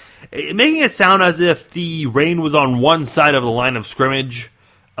lost, making it sound as if the rain was on one side of the line of scrimmage.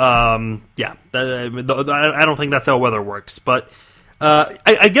 I don't think that's how weather works, but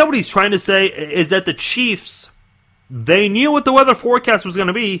I get what he's trying to say, is that the Chiefs, they knew what the weather forecast was going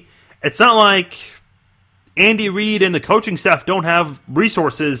to be. It's not like Andy Reid and the coaching staff don't have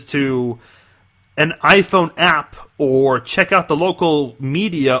resources to an iPhone app or check out the local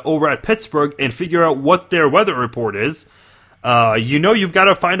media over at Pittsburgh and figure out what their weather report is. You've got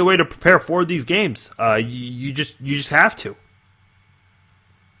to find a way to prepare for these games. You just have to.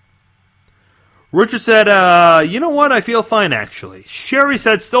 Richard said, you know what? I feel fine, actually. Sherry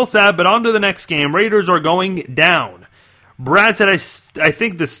said, still sad, but on to the next game. Raiders are going down. Brad said, I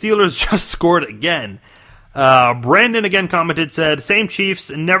think the Steelers just scored again. Brandon again commented, said, same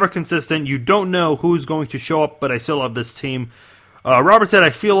Chiefs, never consistent. You don't know who's going to show up, but I still love this team. Robert said, I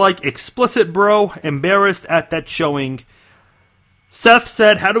feel like explicit bro, embarrassed at that showing. Seth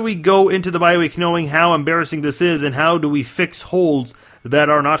said, how do we go into the bye week knowing how embarrassing this is, and how do we fix holds that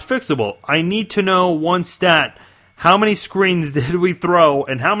are not fixable? I need to know one stat. How many screens did we throw,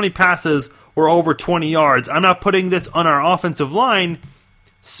 and how many passes were over 20 yards? I'm not putting this on our offensive line,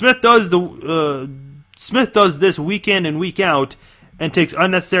 Smith does this week in and week out and takes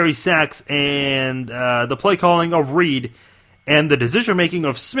unnecessary sacks, and the play calling of Reid and the decision making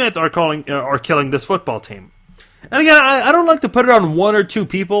of Smith are killing this football team. And again, I don't like to put it on one or two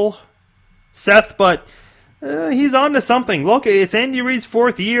people, Seth, but he's on to something. Look, it's Andy Reid's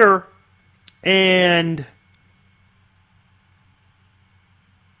 4th year, and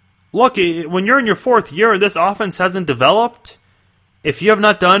look, when you're in your 4th year, this offense hasn't developed. If you have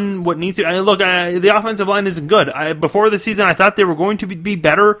not done what needs to... the offensive line isn't good. Before the season, I thought they were going to be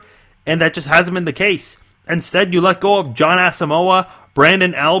better, and that just hasn't been the case. Instead, you let go of John Asamoah,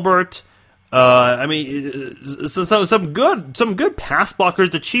 Brandon Albert. Some good pass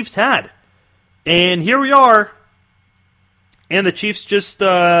blockers the Chiefs had. And here we are. And the Chiefs just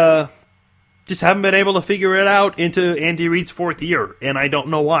haven't been able to figure it out into Andy Reid's 4th year. And I don't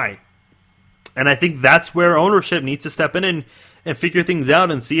know why. And I think that's where ownership needs to step in and figure things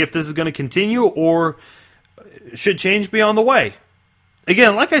out and see if this is going to continue or should change be on the way.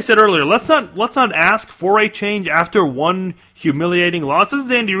 Again, like I said earlier, let's not ask for a change after one humiliating loss. This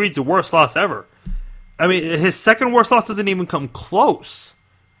is Andy Reid's worst loss ever. I mean, his second worst loss doesn't even come close.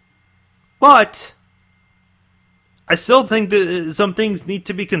 But I still think that some things need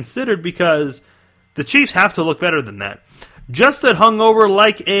to be considered because the Chiefs have to look better than that. Just said hungover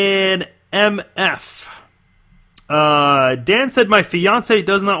like an MF. Dan said, my fiance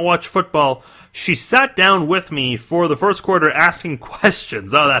does not watch football. She sat down with me for the first quarter asking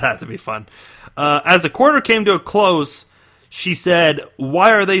questions. Oh, that had to be fun. As the quarter came to a close, she said,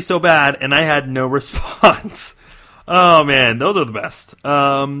 why are they so bad? And I had no response. Oh, man, those are the best.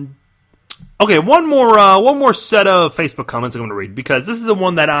 Okay, one more set of Facebook comments I'm going to read because this is the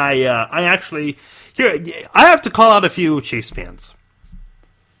one that I actually... Here, I have to call out a few Chiefs fans.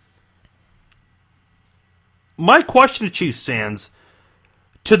 My question to Chiefs fans,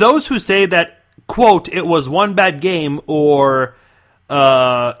 to those who say that, quote, it was one bad game or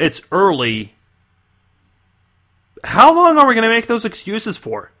it's early, how long are we going to make those excuses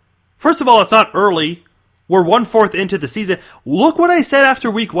for? First of all, it's not early. We're 1/4 into the season. Look what I said after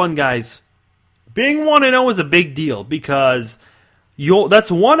week 1, guys. Being 1-0 is a big deal because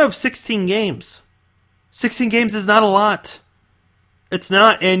that's one of 16 games. 16 games is not a lot. It's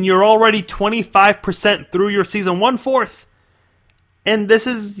not, and you're already 25% through your season, 1/4. And this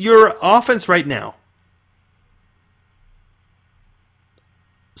is your offense right now.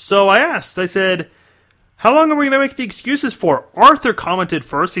 So I said, how long are we going to make the excuses for? Arthur commented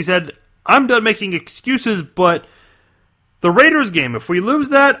first. He said, I'm done making excuses, but the Raiders game, if we lose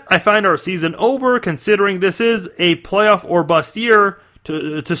that, I find our season over, considering this is a playoff or bust year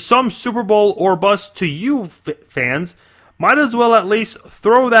to some Super Bowl or bust to you fans. Might as well at least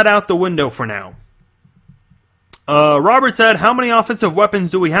throw that out the window for now. Robert said, how many offensive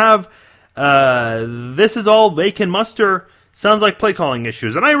weapons do we have? This is all they can muster. Sounds like play calling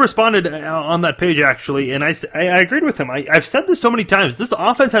issues. And I responded on that page, actually, and I agreed with him. I've said this so many times. This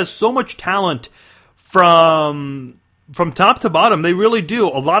offense has so much talent from top to bottom. They really do.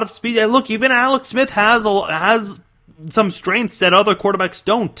 A lot of speed. And look, even Alex Smith has some strengths that other quarterbacks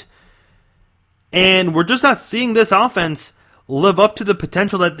don't. And we're just not seeing this offense live up to the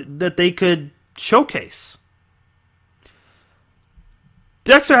potential that they could showcase.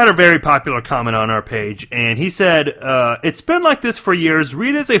 Dexter had a very popular comment on our page, and he said, it's been like this for years.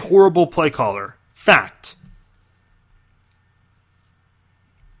 Reid is a horrible play caller. Fact.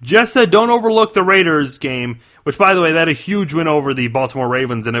 Jess said, don't overlook the Raiders game, which, by the way, they had a huge win over the Baltimore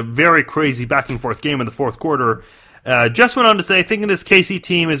Ravens in a very crazy back-and-forth game in the fourth quarter. Jess went on to say, thinking this KC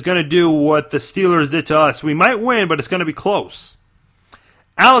team is going to do what the Steelers did to us. We might win, but it's going to be close.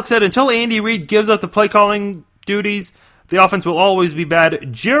 Alex said, until Andy Reid gives up the play-calling duties, the offense will always be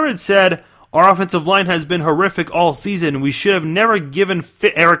bad. Jared said, our offensive line has been horrific all season. We should have never given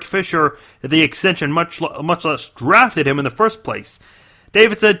Eric Fisher the extension, much less drafted him in the first place.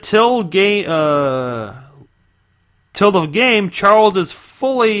 David said, till the game, Charles is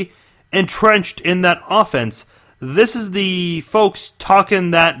fully entrenched in that offense. This is the folks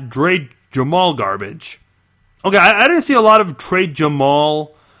talking that Dre Jamal garbage. Okay, I didn't see a lot of trade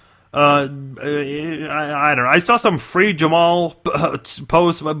Jamal. I don't know. I saw some free Jamal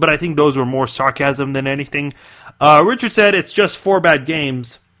posts, but I think those were more sarcasm than anything. Richard said it's just 4 bad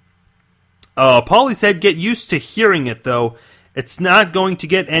games. Paulie said get used to hearing it, though. It's not going to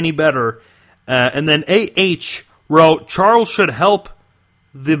get any better. And then AH wrote, Charles should help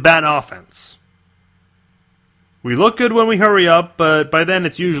the bad offense. We look good when we hurry up, but by then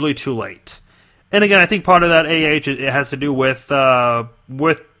it's usually too late. And again, I think part of that AH it has to do with the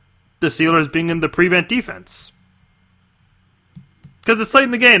Steelers being in the prevent defense. Because it's late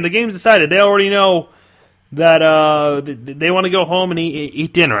in the game. The game's decided. They already know that they want to go home and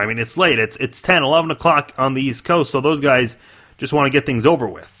eat dinner. I mean, it's late. It's 10, 11 o'clock on the East Coast, so those guys just want to get things over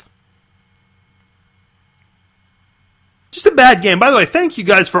with. Just a bad game. By the way, thank you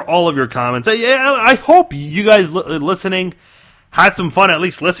guys for all of your comments. I hope you guys listening had some fun at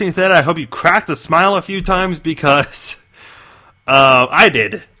least listening to that. I hope you cracked a smile a few times because I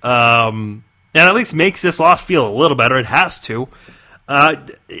did. And at least makes this loss feel a little better. It has to.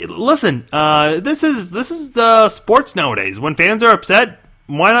 Listen, this is the sports nowadays. When fans are upset,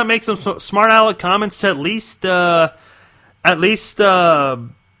 why not make some smart aleck comments to at least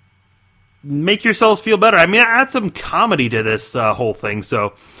make yourselves feel better? I mean, add some comedy to this whole thing.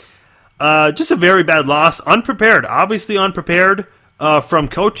 So, just a very bad loss. Unprepared, obviously unprepared from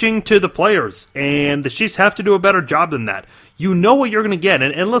coaching to the players. And the Chiefs have to do a better job than that. You know what you're going to get.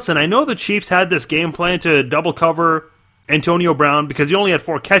 And listen, I know the Chiefs had this game plan to double cover Antonio Brown because he only had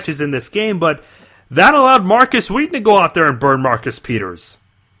 4 catches in this game, but that allowed Marcus Wheaton to go out there and burn Marcus Peters.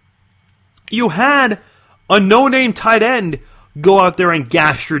 You had a no-name tight end go out there and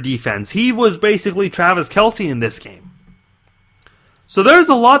gash your defense. He was basically Travis Kelce in this game. So there's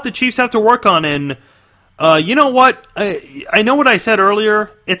a lot the Chiefs have to work on, and you know what? I know what I said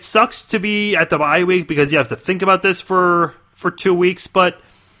earlier. It sucks to be at the bye week because you have to think about this for 2 weeks, but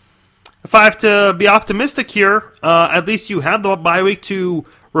if I have to be optimistic here, at least you have the bye week to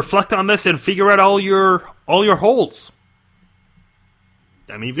reflect on this and figure out all your holes.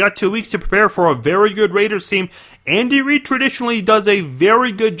 I mean, you've got 2 weeks to prepare for a very good Raiders team. Andy Reid traditionally does a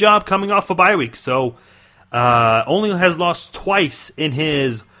very good job coming off a bye week, so only has lost twice in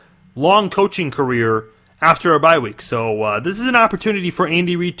his long coaching career after a bye week. So this is an opportunity for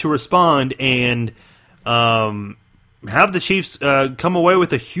Andy Reid to respond and have the Chiefs come away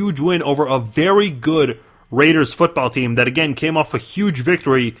with a huge win over a very good Raiders football team that, again, came off a huge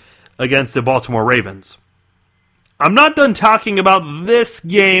victory against the Baltimore Ravens. I'm not done talking about this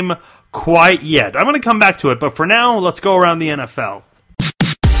game quite yet. I'm going to come back to it, but for now, let's go around the NFL.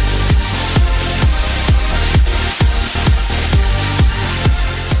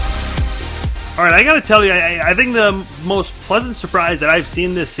 All right, I got to tell you, I think the most pleasant surprise that I've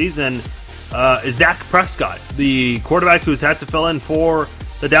seen this season is Dak Prescott, the quarterback who's had to fill in for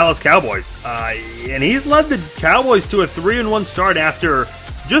the Dallas Cowboys. And he's led the Cowboys to a 3-1 start after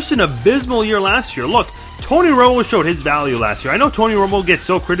just an abysmal year last year. Look, Tony Romo showed his value last year. I know Tony Romo gets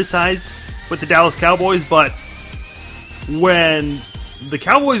so criticized with the Dallas Cowboys, but when the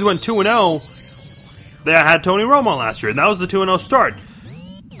Cowboys went 2-0, they had Tony Romo last year, and that was the 2-0 start.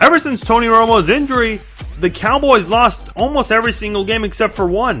 Ever since Tony Romo's injury, the Cowboys lost almost every single game except for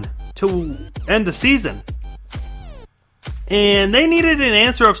one to end the season. And they needed an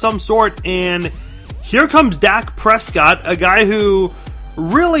answer of some sort, and here comes Dak Prescott, a guy who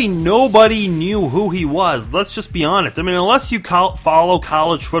really nobody knew who he was. Let's just be honest. I mean, unless you follow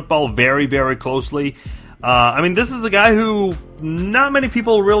college football very, very closely, this is a guy who not many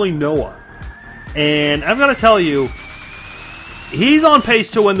people really know of. And I'm going to tell you, he's on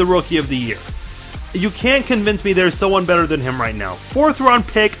pace to win the Rookie of the Year. You can't convince me there's someone better than him right now. 4th round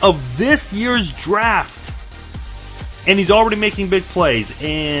pick of this year's draft. And he's already making big plays.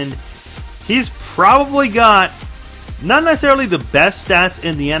 And he's probably got not necessarily the best stats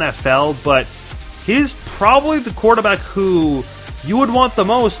in the NFL, but he's probably the quarterback who you would want the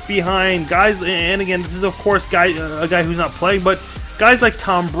most behind guys. And again, this is of course a guy who's not playing, but guys like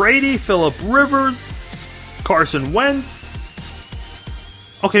Tom Brady, Phillip Rivers, Carson Wentz.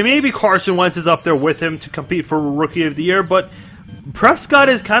 Okay, maybe Carson Wentz is up there with him to compete for Rookie of the Year, but Prescott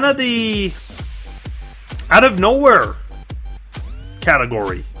is kind of the out of nowhere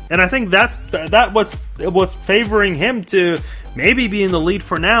category. And I think that what's favoring him to maybe be in the lead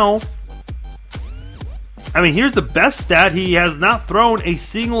for now. I mean, here's the best stat. He has not thrown a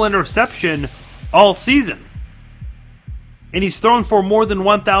single interception all season. And he's thrown for more than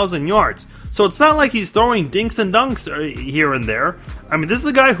 1,000 yards. So it's not like he's throwing dinks and dunks here and there. I mean, this is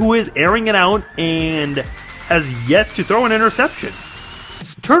a guy who is airing it out and has yet to throw an interception.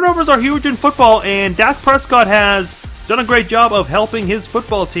 Turnovers are huge in football, and Dak Prescott has done a great job of helping his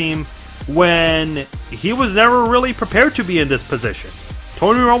football team when he was never really prepared to be in this position.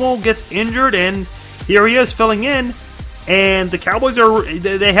 Tony Romo gets injured, and here he is filling in. And the Cowboys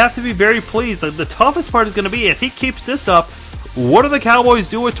they have to be very pleased. The toughest part is going to be if he keeps this up, what do the Cowboys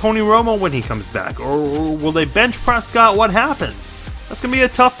do with Tony Romo when he comes back? Or will they bench Prescott? What happens? That's going to be a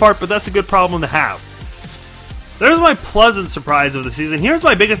tough part, but that's a good problem to have. There's my pleasant surprise of the season. Here's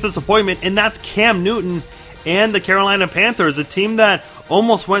my biggest disappointment, and that's Cam Newton and the Carolina Panthers, a team that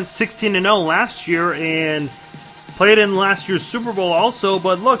almost went 16-0 last year, and played in last year's Super Bowl also.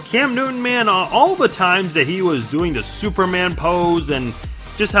 But look, Cam Newton, man, all the times that he was doing the Superman pose and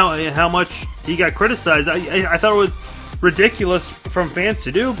just how much he got criticized, I thought it was ridiculous from fans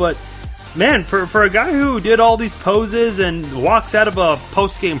to do. But man, for a guy who did all these poses and walks out of a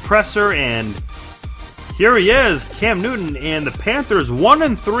post-game presser, and here he is, Cam Newton, and the Panthers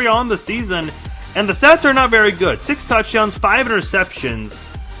 1-3 on the season, and the stats are not very good. 6 touchdowns, 5 interceptions,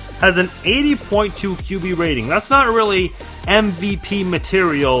 has an 80.2 QB rating. That's not really MVP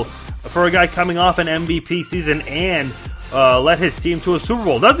material for a guy coming off an MVP season and led his team to a Super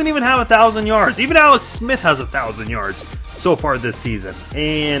Bowl. Doesn't even have 1,000 yards. Even Alex Smith has 1,000 yards so far this season.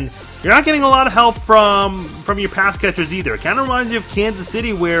 And you're not getting a lot of help from your pass catchers either. It kind of reminds you of Kansas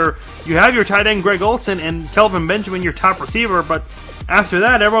City, where you have your tight end Greg Olsen and Kelvin Benjamin, your top receiver, but after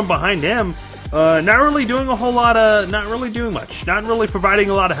that, everyone behind him, not really doing a whole lot of, not really doing much, not really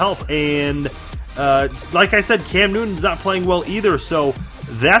providing a lot of help. And like I said, Cam Newton's not playing well either, so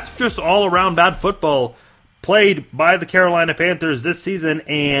that's just all around bad football played by the Carolina Panthers this season,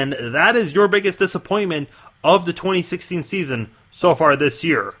 and that is your biggest disappointment of the 2016 season so far this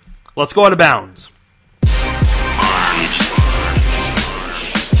year. Let's go out of bounds.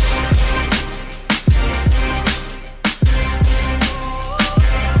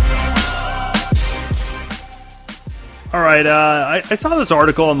 All right, I saw this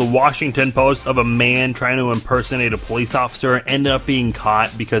article on the Washington Post of a man trying to impersonate a police officer, ended up being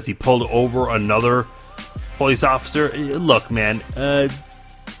caught because he pulled over another police officer. Look, man,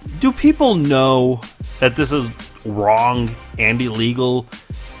 do people know that this is wrong and illegal,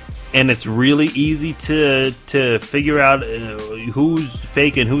 and it's really easy to figure out who's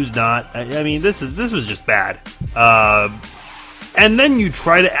fake and who's not? I mean, this was just bad. And then you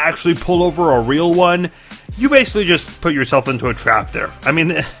try to actually pull over a real one. You basically just put yourself into a trap there. I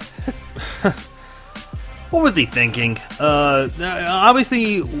mean, what was he thinking?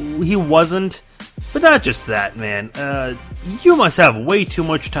 Obviously, he wasn't. But not just that, man. You must have way too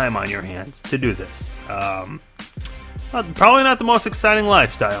much time on your hands to do this. Probably not the most exciting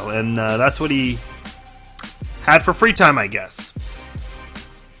lifestyle, and that's what he had for free time, I guess.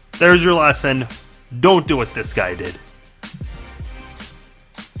 There's your lesson. Don't do what this guy did.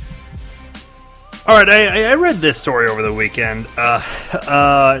 Alright, I read this story over the weekend.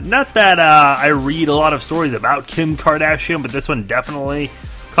 Not that I read a lot of stories about Kim Kardashian, but this one definitely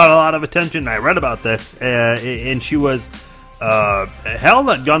caught a lot of attention. I read about this, and she was held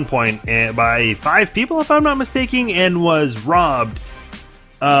at gunpoint by 5 people, if I'm not mistaken, and was robbed.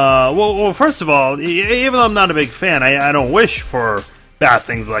 Well, first of all, even though I'm not a big fan, I don't wish for bad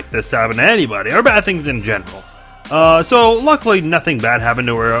things like this to happen to anybody, or bad things in general. So luckily nothing bad happened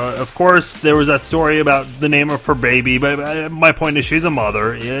to her. Of course, there was that story about the name of her baby, but my point is she's a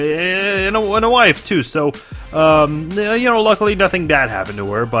mother and a wife too. So, luckily nothing bad happened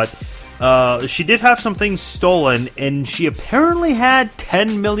to her, but she did have some things stolen, and she apparently had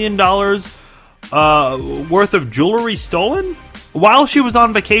 $10 million worth of jewelry stolen while she was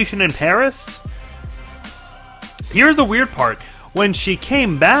on vacation in Paris. Here's the weird part. When she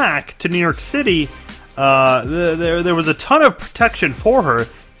came back to New York City, there was a ton of protection for her,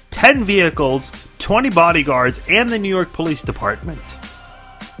 10 vehicles, 20 bodyguards, and the New York Police Department.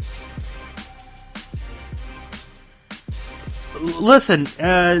 Listen,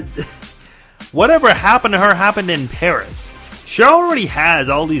 whatever happened to her happened in Paris. She already has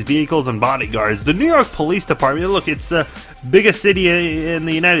all these vehicles and bodyguards. The New York Police Department, look, it's the biggest city in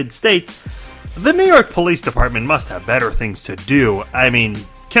the United States. The New York Police Department must have better things to do. I mean,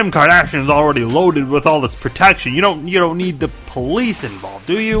 Kim Kardashian is already loaded with all this protection. You don't need the police involved,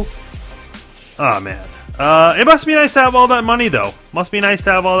 do you? Oh, man. It must be nice to have all that money, though. Must be nice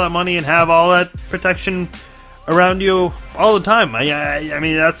to have all that money and have all that protection around you all the time. I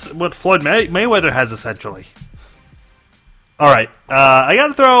mean, that's what Floyd Mayweather has, essentially. All right. I got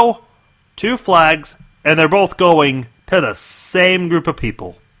to throw 2 flags, and they're both going to the same group of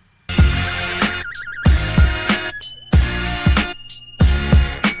people.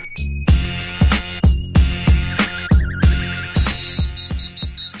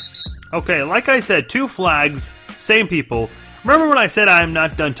 Okay, like I said, 2 flags, same people. Remember when I said I'm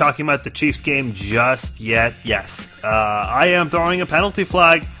not done talking about the Chiefs game just yet? Yes, I am throwing a penalty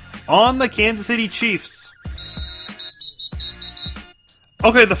flag on the Kansas City Chiefs.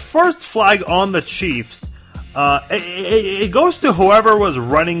 Okay, the first flag on the Chiefs, it goes to whoever was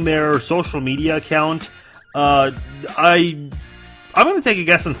running their social media account. I'm going to take a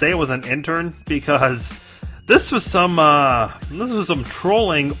guess and say it was an intern, because this was some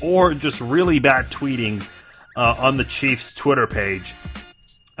trolling or just really bad tweeting on the Chiefs' Twitter page.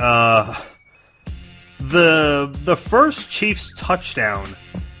 The first Chiefs touchdown,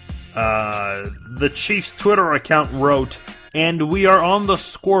 the Chiefs Twitter account wrote, "And we are on the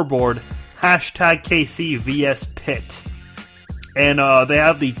scoreboard, hashtag KC Pitt." And they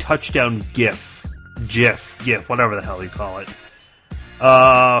have the touchdown GIF, whatever the hell you call it.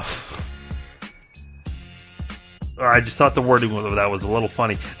 I just thought the wording of that was a little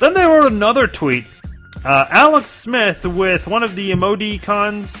funny. Then they wrote another tweet. Alex Smith with one of the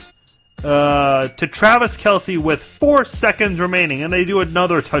emoticons to Travis Kelce with 4 seconds remaining, and they do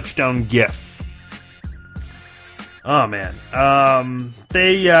another touchdown GIF. Oh man,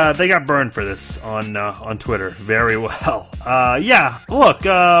 they got burned for this on Twitter very well. Yeah, look,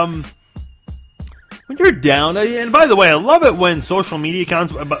 when you're down, and by the way, I love it when social media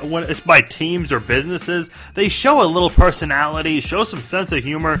accounts, when it's by teams or businesses, they show a little personality, show some sense of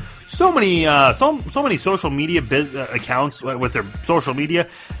humor. So many social media accounts with their social media,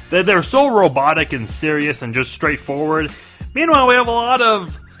 they're so robotic and serious and just straightforward. Meanwhile, we have a lot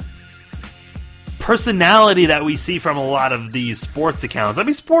of personality that we see from a lot of these sports accounts. I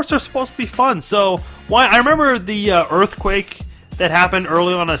mean, sports are supposed to be fun, so why? I remember the earthquake that happened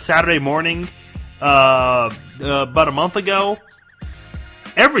early on a Saturday morning. About a month ago,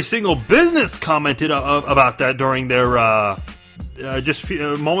 every single business commented about that during their just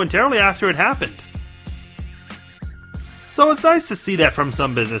momentarily after it happened. So it's nice to see that from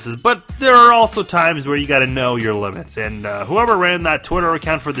some businesses, but there are also times where you got to know your limits. And whoever ran that Twitter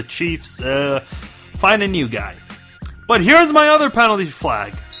account for the Chiefs, find a new guy. But here's my other penalty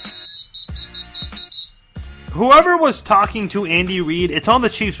flag. Whoever was talking to Andy Reid, it's on the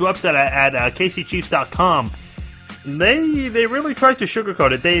Chiefs website at kcchiefs.com. They really tried to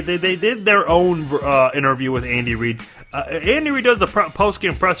sugarcoat it. They did their own interview with Andy Reid. Andy Reid does the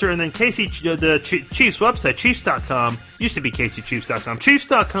post-game presser, and then Chiefs website, Chiefs.com, used to be kcchiefs.com,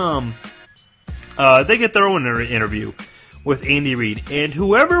 Chiefs.com, they get their own interview with Andy Reid. And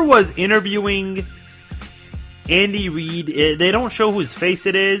whoever was interviewing Andy Reid, they don't show whose face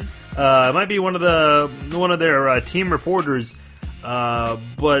it is. It might be one of their team reporters,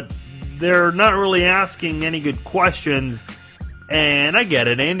 but they're not really asking any good questions. And I get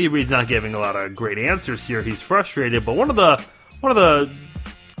it. Andy Reid's not giving a lot of great answers here. He's frustrated. But one of the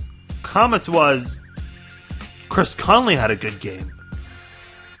comments was Chris Conley had a good game.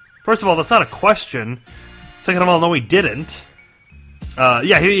 First of all, that's not a question. Second of all, no, he didn't.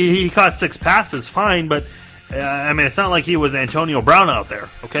 Yeah, he caught 6 passes, fine, but I mean, it's not like he was Antonio Brown out there,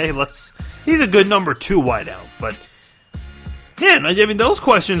 okay? He's a good number 2 wideout, but man, I mean, those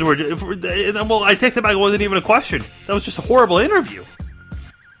questions were, well, I take that back, it wasn't even a question. That was just a horrible interview.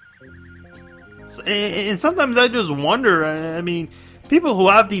 And sometimes I just wonder, I mean, people who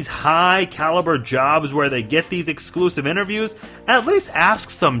have these high caliber jobs where they get these exclusive interviews, at least ask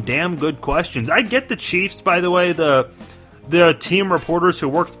some damn good questions. I get the Chiefs, by the way, the team reporters who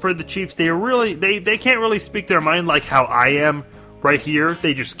work for the Chiefs, they can't really speak their mind like how I am right here.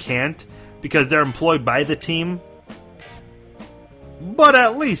 They just can't because they're employed by the team. But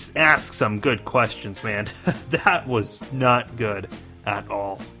at least ask some good questions, man. That was not good at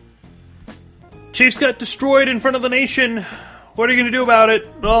all. Chiefs got destroyed in front of the nation. What are you going to do about it?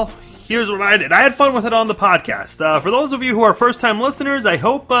 Well, here's what I did. I had fun with it on the podcast. For those of you who are first-time listeners, I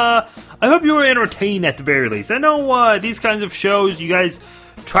hope you were entertained at the very least. I know these kinds of shows, you guys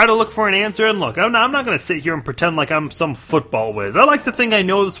try to look for an answer, and look, I'm not going to sit here and pretend like I'm some football whiz. I like to think I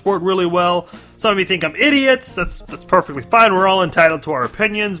know the sport really well. Some of you think I'm idiots. That's perfectly fine. We're all entitled to our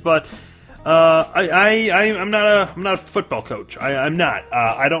opinions, but I'm not a football coach. I'm not.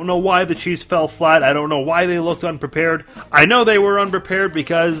 I don't know why the Chiefs fell flat. I don't know why they looked unprepared. I know they were unprepared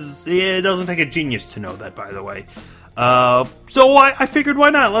because it doesn't take a genius to know that, by the way. So I figured, why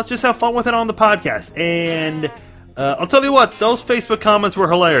not? Let's just have fun with it on the podcast. And I'll tell you what, those Facebook comments were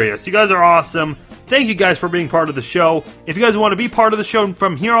hilarious. You guys are awesome. Thank you guys for being part of the show. If you guys want to be part of the show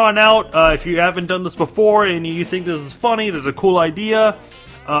from here on out, if you haven't done this before and you think this is funny, there's a cool idea,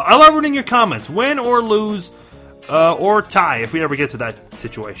 I love reading your comments. Win or lose or tie if we ever get to that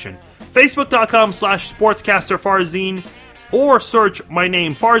situation. Facebook.com/sportscasterfarzine or search my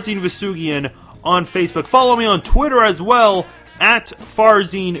name, Farzine Vousoughian, on Facebook. Follow me on Twitter as well, at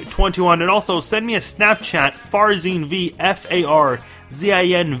Farzine21. And also send me a Snapchat, FarzineV,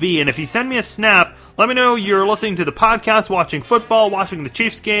 FARZINV. And if you send me a snap, let me know you're listening to the podcast, watching football, watching the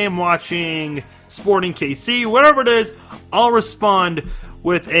Chiefs game, watching Sporting KC, whatever it is, I'll respond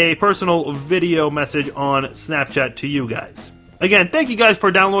with a personal video message on Snapchat to you guys. Again, thank you guys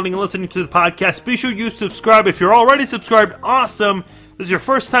for downloading and listening to the podcast. Be sure you subscribe. If you're already subscribed, awesome. this is your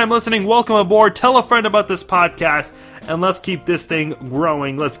first time listening, welcome aboard. Tell a friend about this podcast, and let's keep this thing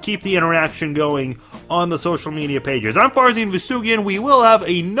growing. Let's keep the interaction going on the social media pages. I'm Farzin Vousoughian. We will have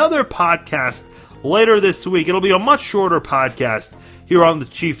another podcast later this week. It'll be a much shorter podcast here on the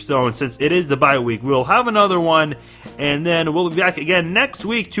Chiefs Zone since it is the bye week. We'll have another one, and then we'll be back again next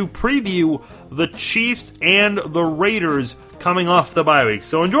week to preview the Chiefs and the Raiders coming off the bye week.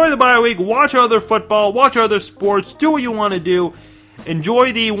 So enjoy the bye week, watch other football, watch other sports, do what you want to do.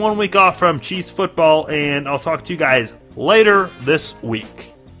 Enjoy the 1 week off from Chiefs football, and I'll talk to you guys later this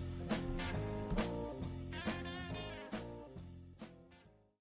week.